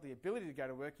work, you've got the ability to go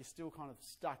to work, you're still kind of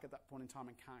stuck at that point in time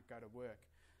and can't go to work.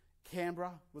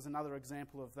 Canberra was another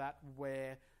example of that,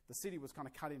 where the city was kind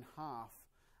of cut in half.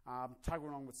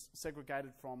 Tuggeranong was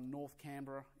segregated from North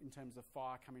Canberra in terms of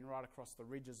fire coming right across the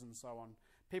ridges and so on.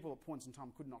 People at points in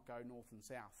time could not go north and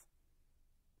south.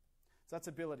 So that's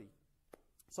ability.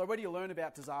 So where do you learn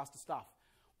about disaster stuff?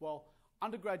 Well,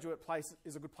 undergraduate place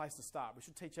is a good place to start. We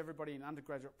should teach everybody in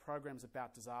undergraduate programs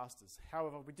about disasters.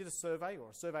 However, we did a survey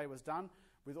was done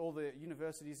with all the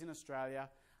universities in Australia,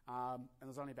 and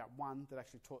there's only about one that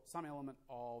actually taught some element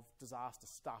of disaster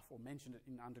stuff or mentioned it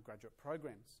in undergraduate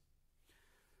programs.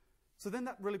 So then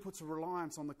that really puts a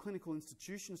reliance on the clinical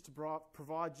institutions to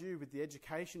provide you with the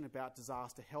education about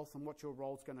disaster health and what your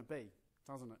role's going to be,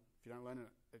 doesn't it? If you don't learn it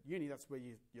at uni, that's where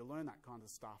you learn that kind of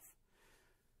stuff.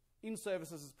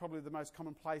 In-services is probably the most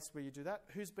common place where you do that.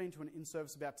 Who's been to an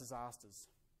in-service about disasters?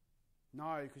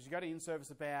 No, because you go to in-service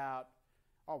about,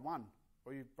 one,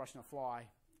 or you're brushing a fly.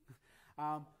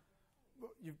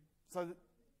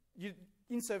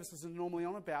 In-services are normally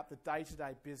on about the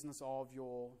day-to-day business of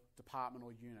your department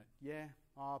or unit. Yeah,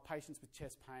 patients with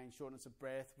chest pain, shortness of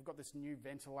breath, we've got this new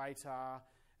ventilator,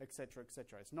 etc.,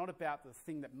 etc. It's not about the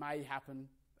thing that may happen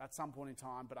at some point in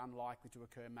time, but unlikely to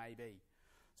occur maybe.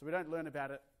 So we don't learn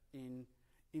about it in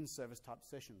in-service type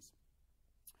sessions.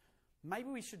 Maybe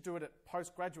we should do it at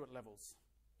postgraduate levels.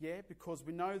 Yeah, because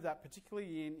we know that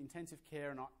particularly in intensive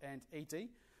care and ED,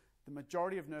 the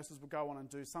majority of nurses will go on and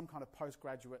do some kind of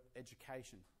postgraduate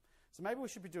education. So maybe we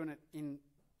should be doing it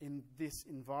in this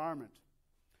environment.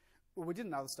 Well, we did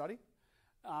another study,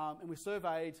 and we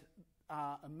surveyed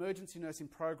emergency nursing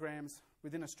programs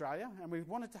within Australia, and we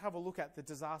wanted to have a look at the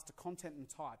disaster content and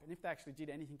type, and if they actually did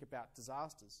anything about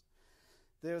disasters.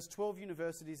 There's 12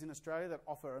 universities in Australia that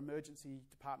offer emergency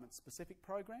department specific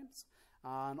programs,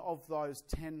 and of those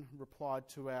 10 replied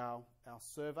to our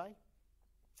survey.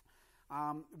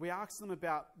 We asked them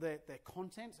about their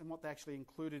content and what they actually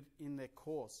included in their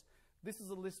course. This is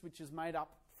a list which is made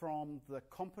up from the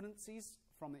competencies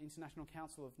from the International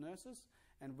Council of Nurses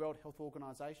and World Health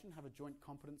Organization have a joint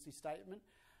competency statement.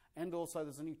 And also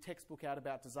there's a new textbook out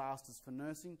about disasters for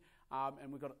nursing,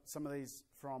 and we've got some of these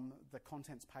from the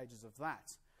contents pages of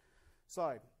that.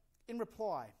 So, in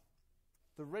reply,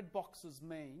 the red boxes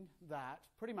mean that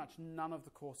pretty much none of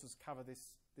the courses cover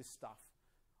this stuff.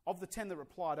 Of the 10 that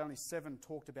replied, only 7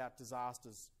 talked about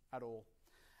disasters at all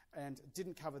and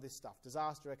didn't cover this stuff.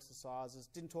 Disaster exercises,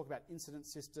 didn't talk about incident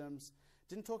systems,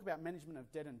 didn't talk about management of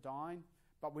dead and dying,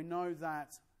 but we know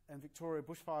that, and Victoria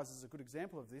bushfires is a good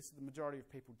example of this, the majority of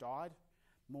people died,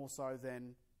 more so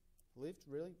than lived,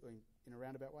 really, in a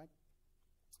roundabout way.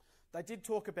 They did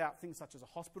talk about things such as a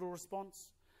hospital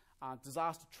response,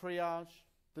 disaster triage,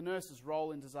 the nurse's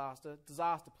role in disaster,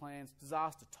 disaster plans,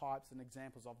 disaster types, and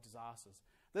examples of disasters.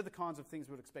 They're the kinds of things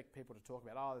we would expect people to talk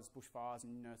about. Oh, there's bushfires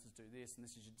and nurses do this, and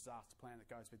this is your disaster plan that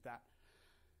goes with that.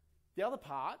 The other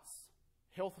parts,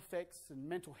 health effects and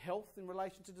mental health in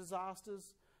relation to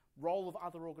disasters, role of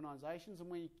other organisations and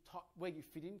where you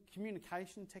fit in,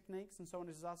 communication techniques and so on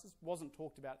in disasters, wasn't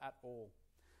talked about at all.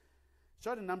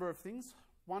 Showed a number of things.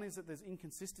 One is that there's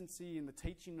inconsistency in the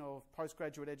teaching of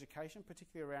postgraduate education,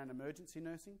 particularly around emergency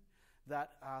nursing,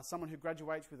 that someone who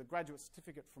graduates with a graduate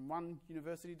certificate from one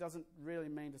university doesn't really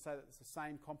mean to say that it's the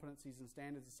same competencies and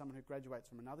standards as someone who graduates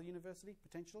from another university,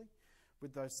 potentially,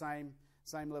 with those same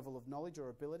level of knowledge or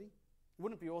ability.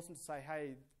 Wouldn't it be awesome to say,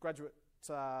 hey, graduate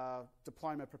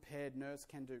diploma prepared nurse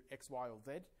can do X, Y, or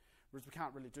Z, whereas we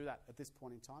can't really do that at this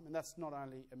point in time. And that's not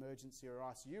only emergency or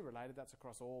ICU related, that's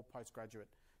across all postgraduate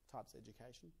types of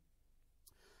education.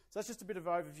 So that's just a bit of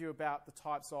overview about the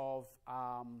types of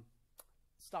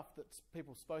stuff that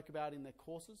people spoke about in their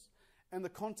courses. And the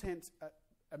content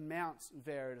amounts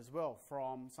varied as well,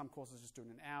 from some courses just doing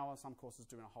an hour, some courses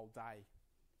doing a whole day.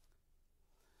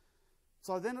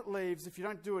 So then it leaves, if you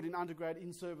don't do it in undergrad,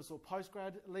 in-service or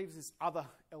postgrad, it leaves this other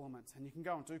element. And you can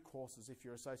go and do courses if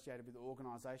you're associated with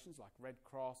organisations like Red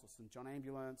Cross or St John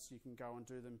Ambulance. You can go and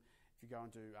do them if you go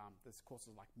and do, there's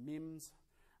courses like MIMS,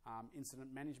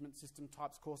 incident management system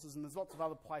types courses, and there's lots of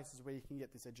other places where you can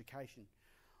get this education.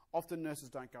 Often nurses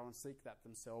don't go and seek that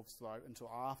themselves, though,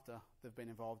 until after they've been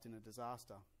involved in a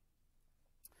disaster.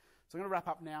 So I'm going to wrap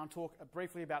up now and talk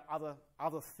briefly about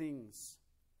other things.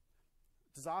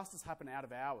 Disasters happen out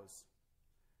of hours.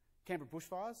 Canberra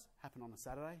bushfires happen on a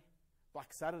Saturday.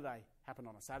 Black Saturday happened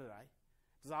on a Saturday.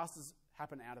 Disasters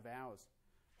happen out of hours.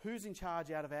 Who's in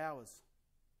charge out of hours?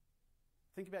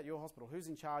 Think about your hospital. Who's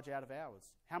in charge out of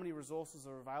hours? How many resources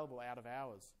are available out of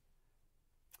hours?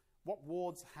 What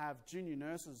wards have junior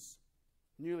nurses,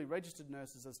 newly registered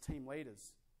nurses as team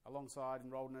leaders, alongside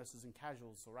enrolled nurses and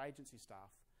casuals or agency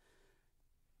staff?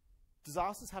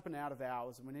 Disasters happen out of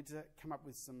hours, and we need to come up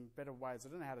with some better ways, I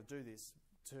don't know how to do this,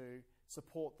 to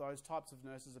support those types of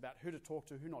nurses about who to talk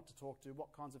to, who not to talk to,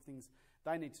 what kinds of things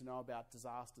they need to know about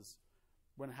disasters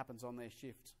when it happens on their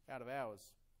shift out of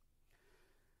hours.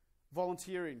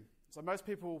 Volunteering. So most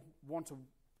people want to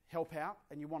help out,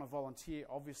 and you want to volunteer,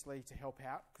 obviously, to help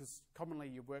out, because commonly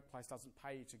your workplace doesn't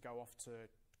pay you to go off to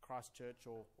Christchurch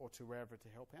or to wherever to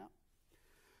help out.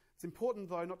 It's important,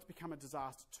 though, not to become a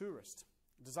disaster tourist.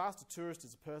 A disaster tourist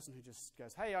is a person who just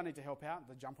goes, hey, I need to help out.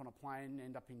 They jump on a plane,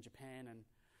 end up in Japan, and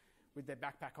with their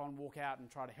backpack on, walk out and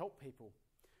try to help people.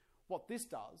 What this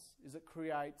does is it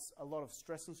creates a lot of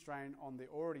stress and strain on the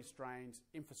already strained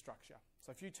infrastructure.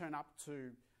 So if you turn up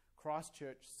to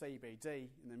Christchurch CBD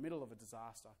in the middle of a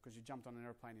disaster because you jumped on an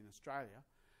aeroplane in Australia,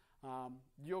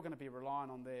 you're going to be relying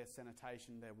on their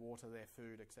sanitation, their water, their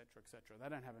food, etc., etc. They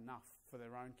don't have enough for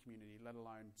their own community, let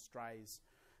alone strays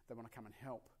that want to come and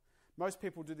help. Most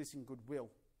people do this in goodwill.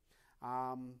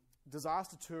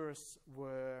 Disaster tourists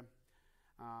were...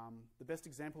 the best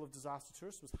example of disaster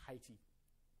tourists was Haiti.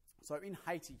 So in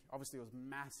Haiti, obviously it was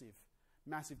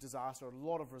massive disaster, a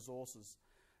lot of resources.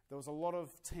 There was a lot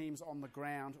of teams on the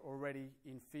ground already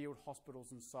in field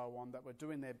hospitals and so on that were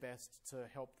doing their best to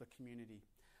help the community.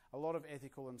 A lot of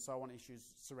ethical and so on issues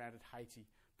surrounded Haiti,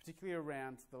 particularly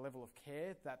around the level of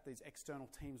care that these external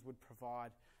teams would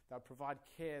provide. They would provide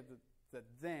care that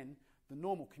then the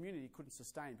normal community couldn't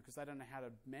sustain because they don't know how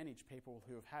to manage people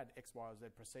who have had X, Y, or Z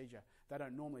procedure. They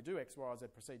don't normally do X, Y, or Z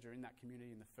procedure in that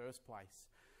community in the first place.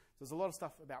 So there's a lot of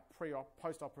stuff about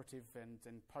post-operative and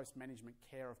post-management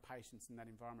care of patients in that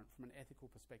environment from an ethical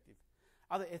perspective.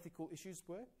 Other ethical issues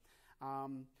were,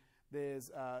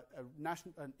 there's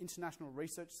an international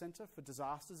research centre for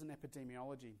disasters and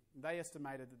epidemiology. They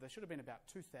estimated that there should have been about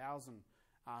 2,000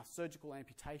 surgical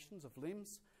amputations of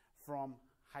limbs from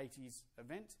Haiti's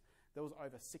event. There was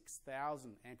over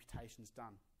 6,000 amputations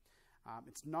done.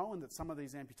 It's known that some of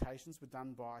these amputations were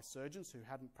done by surgeons who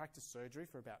hadn't practiced surgery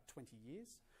for about 20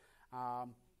 years.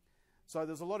 So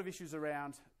there's a lot of issues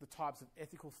around the types of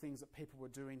ethical things that people were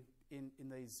doing in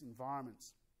these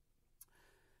environments.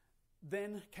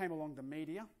 Then came along the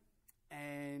media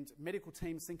and medical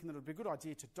teams thinking that it would be a good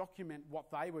idea to document what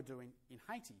they were doing in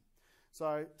Haiti.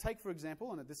 So take, for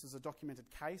example, and this is a documented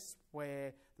case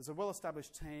where there's a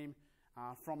well-established team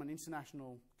from an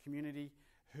international community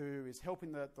who is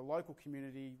helping the local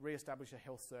community re-establish a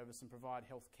health service and provide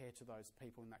health care to those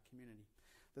people in that community.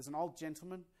 There's an old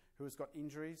gentleman who has got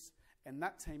injuries, and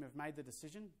that team have made the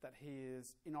decision that he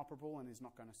is inoperable and is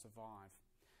not going to survive.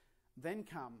 Then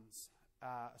comes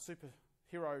a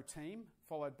superhero team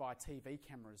followed by TV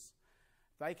cameras.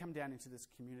 They come down into this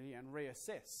community and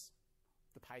reassess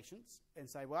the patients and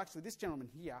say, well, actually, this gentleman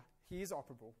here, he is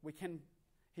operable.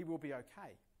 He will be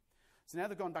okay. So now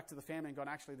they've gone back to the family and gone,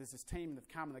 actually, there's this team that have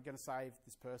come and they're going to save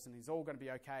this person. He's all going to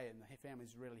be okay, and the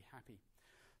family's really happy.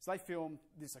 So they film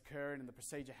this occurring and the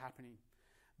procedure happening.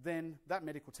 Then that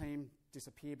medical team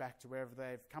disappear back to wherever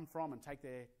they've come from and take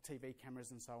their TV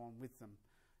cameras and so on with them.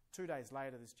 2 days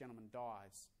later, this gentleman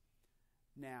dies.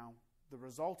 Now, the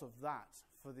result of that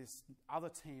for this other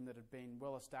team that had been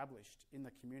well established in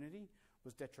the community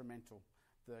was detrimental.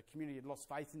 The community had lost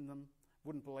faith in them,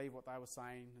 wouldn't believe what they were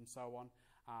saying and so on.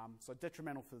 So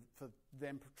detrimental for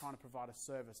them trying to provide a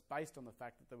service based on the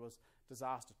fact that there was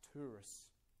disaster tourists.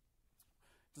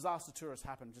 Disaster tourists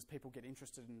happen, just people get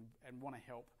interested and want to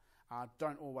help,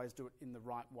 don't always do it in the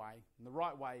right way. And the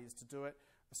right way is to do it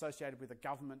associated with a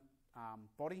government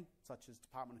body, such as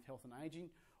Department of Health and Ageing,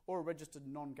 or a registered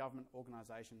non-government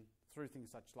organisation through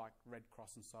things such like Red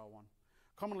Cross and so on.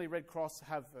 Commonly, Red Cross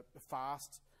have a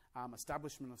fast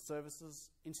establishment of services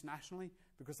internationally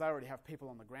because they already have people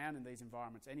on the ground in these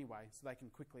environments anyway, so they can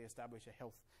quickly establish a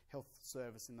health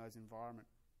service in those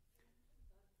environments.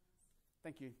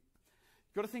 Thank you.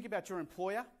 You've got to think about your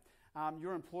employer.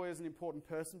 Your employer is an important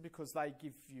person because they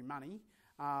give you money.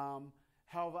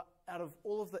 However, out of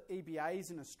all of the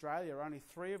EBAs in Australia, only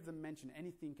 3 of them mention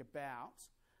anything about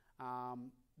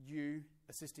you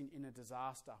assisting in a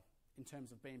disaster in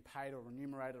terms of being paid or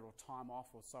remunerated or time off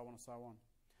or so on and so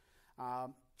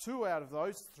on. 2 out of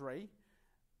those 3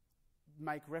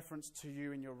 make reference to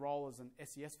you in your role as an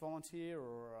SES volunteer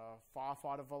or a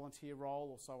firefighter volunteer role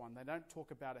or so on. They don't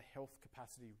talk about a health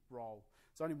capacity role.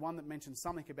 There's only 1 that mentions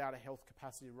something about a health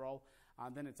capacity role,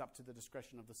 and then it's up to the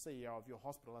discretion of the CEO of your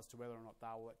hospital as to whether or not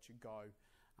they'll let you go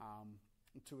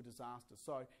to a disaster.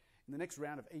 So in the next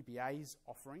round of EBA's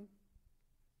offering,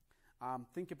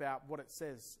 think about what it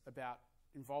says about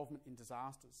involvement in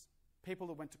disasters. People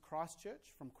that went to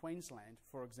Christchurch from Queensland,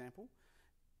 for example,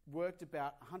 worked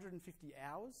about 150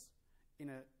 hours in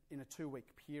a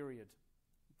 2-week period.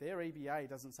 Their EBA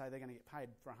doesn't say they're going to get paid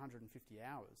for 150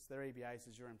 hours. Their EBA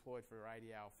says you're employed for an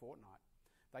 80-hour fortnight.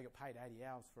 They got paid 80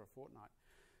 hours for a fortnight.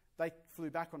 They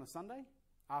flew back on a Sunday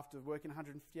after working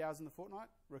 150 hours in the fortnight,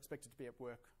 were expected to be at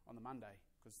work on the Monday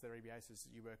because their EBA says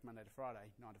you work Monday to Friday,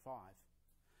 9 to 5.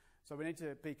 So we need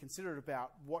to be considerate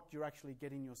about what you're actually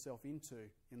getting yourself into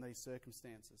in these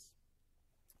circumstances.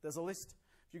 There's a list.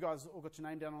 If you guys all got your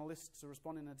name down on a list to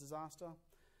respond in a disaster?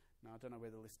 No, I don't know where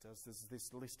the list is. There's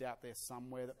this list out there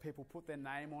somewhere that people put their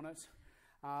name on it.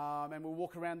 And we'll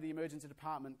walk around the emergency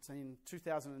department in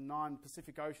 2009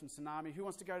 Pacific Ocean tsunami. Who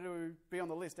wants to go to be on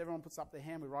the list? Everyone puts up their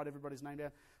hand. We write everybody's name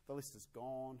down. The list is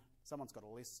gone. Someone's got a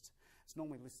list. It's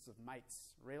normally lists of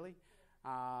mates, really.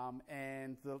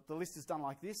 And the list is done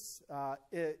like this.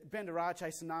 Banda Aceh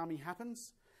tsunami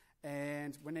happens,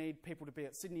 and we need people to be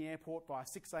at Sydney Airport by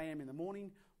 6 a.m. in the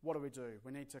morning. What do?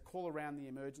 We need to call around the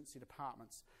emergency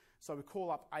departments. So we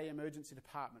call up a emergency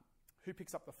department. Who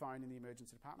picks up the phone in the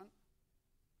emergency department?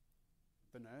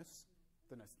 The nurse.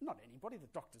 The nurse. Not anybody. The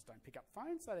doctors don't pick up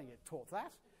phones. They don't get taught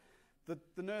that.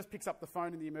 The nurse picks up the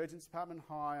phone in the emergency department.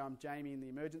 Hi, I'm Jamie in the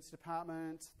emergency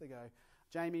department. They go,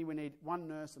 Jamie, we need one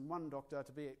nurse and one doctor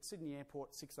to be at Sydney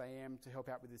Airport 6 a.m. to help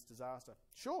out with this disaster.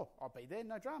 Sure, I'll be there,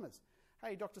 no dramas.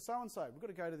 Hey, Dr. So-and-so, we've got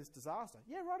to go to this disaster.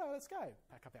 Yeah, righto, let's go.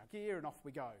 Pack up our gear and off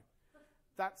we go.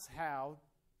 That's how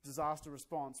disaster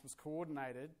response was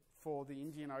coordinated for the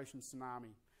Indian Ocean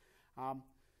tsunami.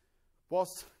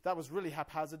 Whilst that was really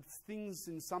haphazard, things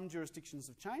in some jurisdictions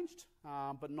have changed,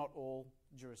 but not all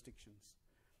jurisdictions.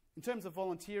 In terms of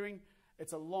volunteering,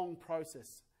 it's a long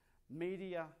process.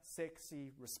 Media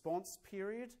sexy response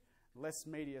period, less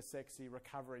media sexy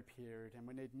recovery period, and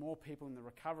we need more people in the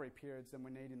recovery periods than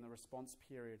we need in the response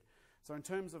period. So in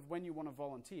terms of when you want to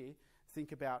volunteer,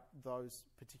 think about those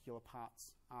particular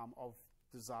parts of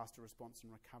disaster response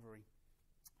and recovery.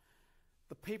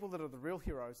 The people that are the real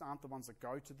heroes aren't the ones that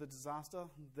go to the disaster,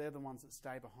 they're the ones that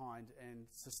stay behind and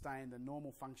sustain the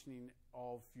normal functioning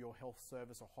of your health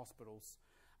service or hospitals.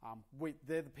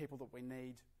 They're the people that we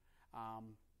need,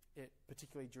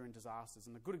 particularly during disasters.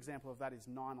 And a good example of that is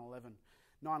 9/11.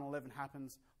 9/11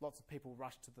 happens, lots of people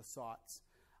rush to the sites.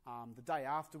 The day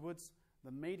afterwards,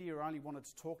 the media only wanted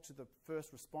to talk to the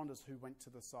first responders who went to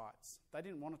the sites. They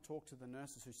didn't want to talk to the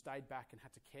nurses who stayed back and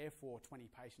had to care for 20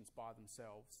 patients by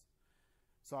themselves.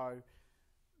 So,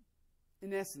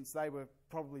 in essence, they were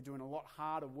probably doing a lot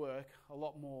harder work, a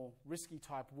lot more risky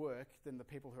type work than the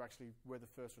people who actually were the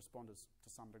first responders to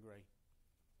some degree.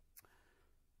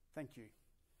 Thank you.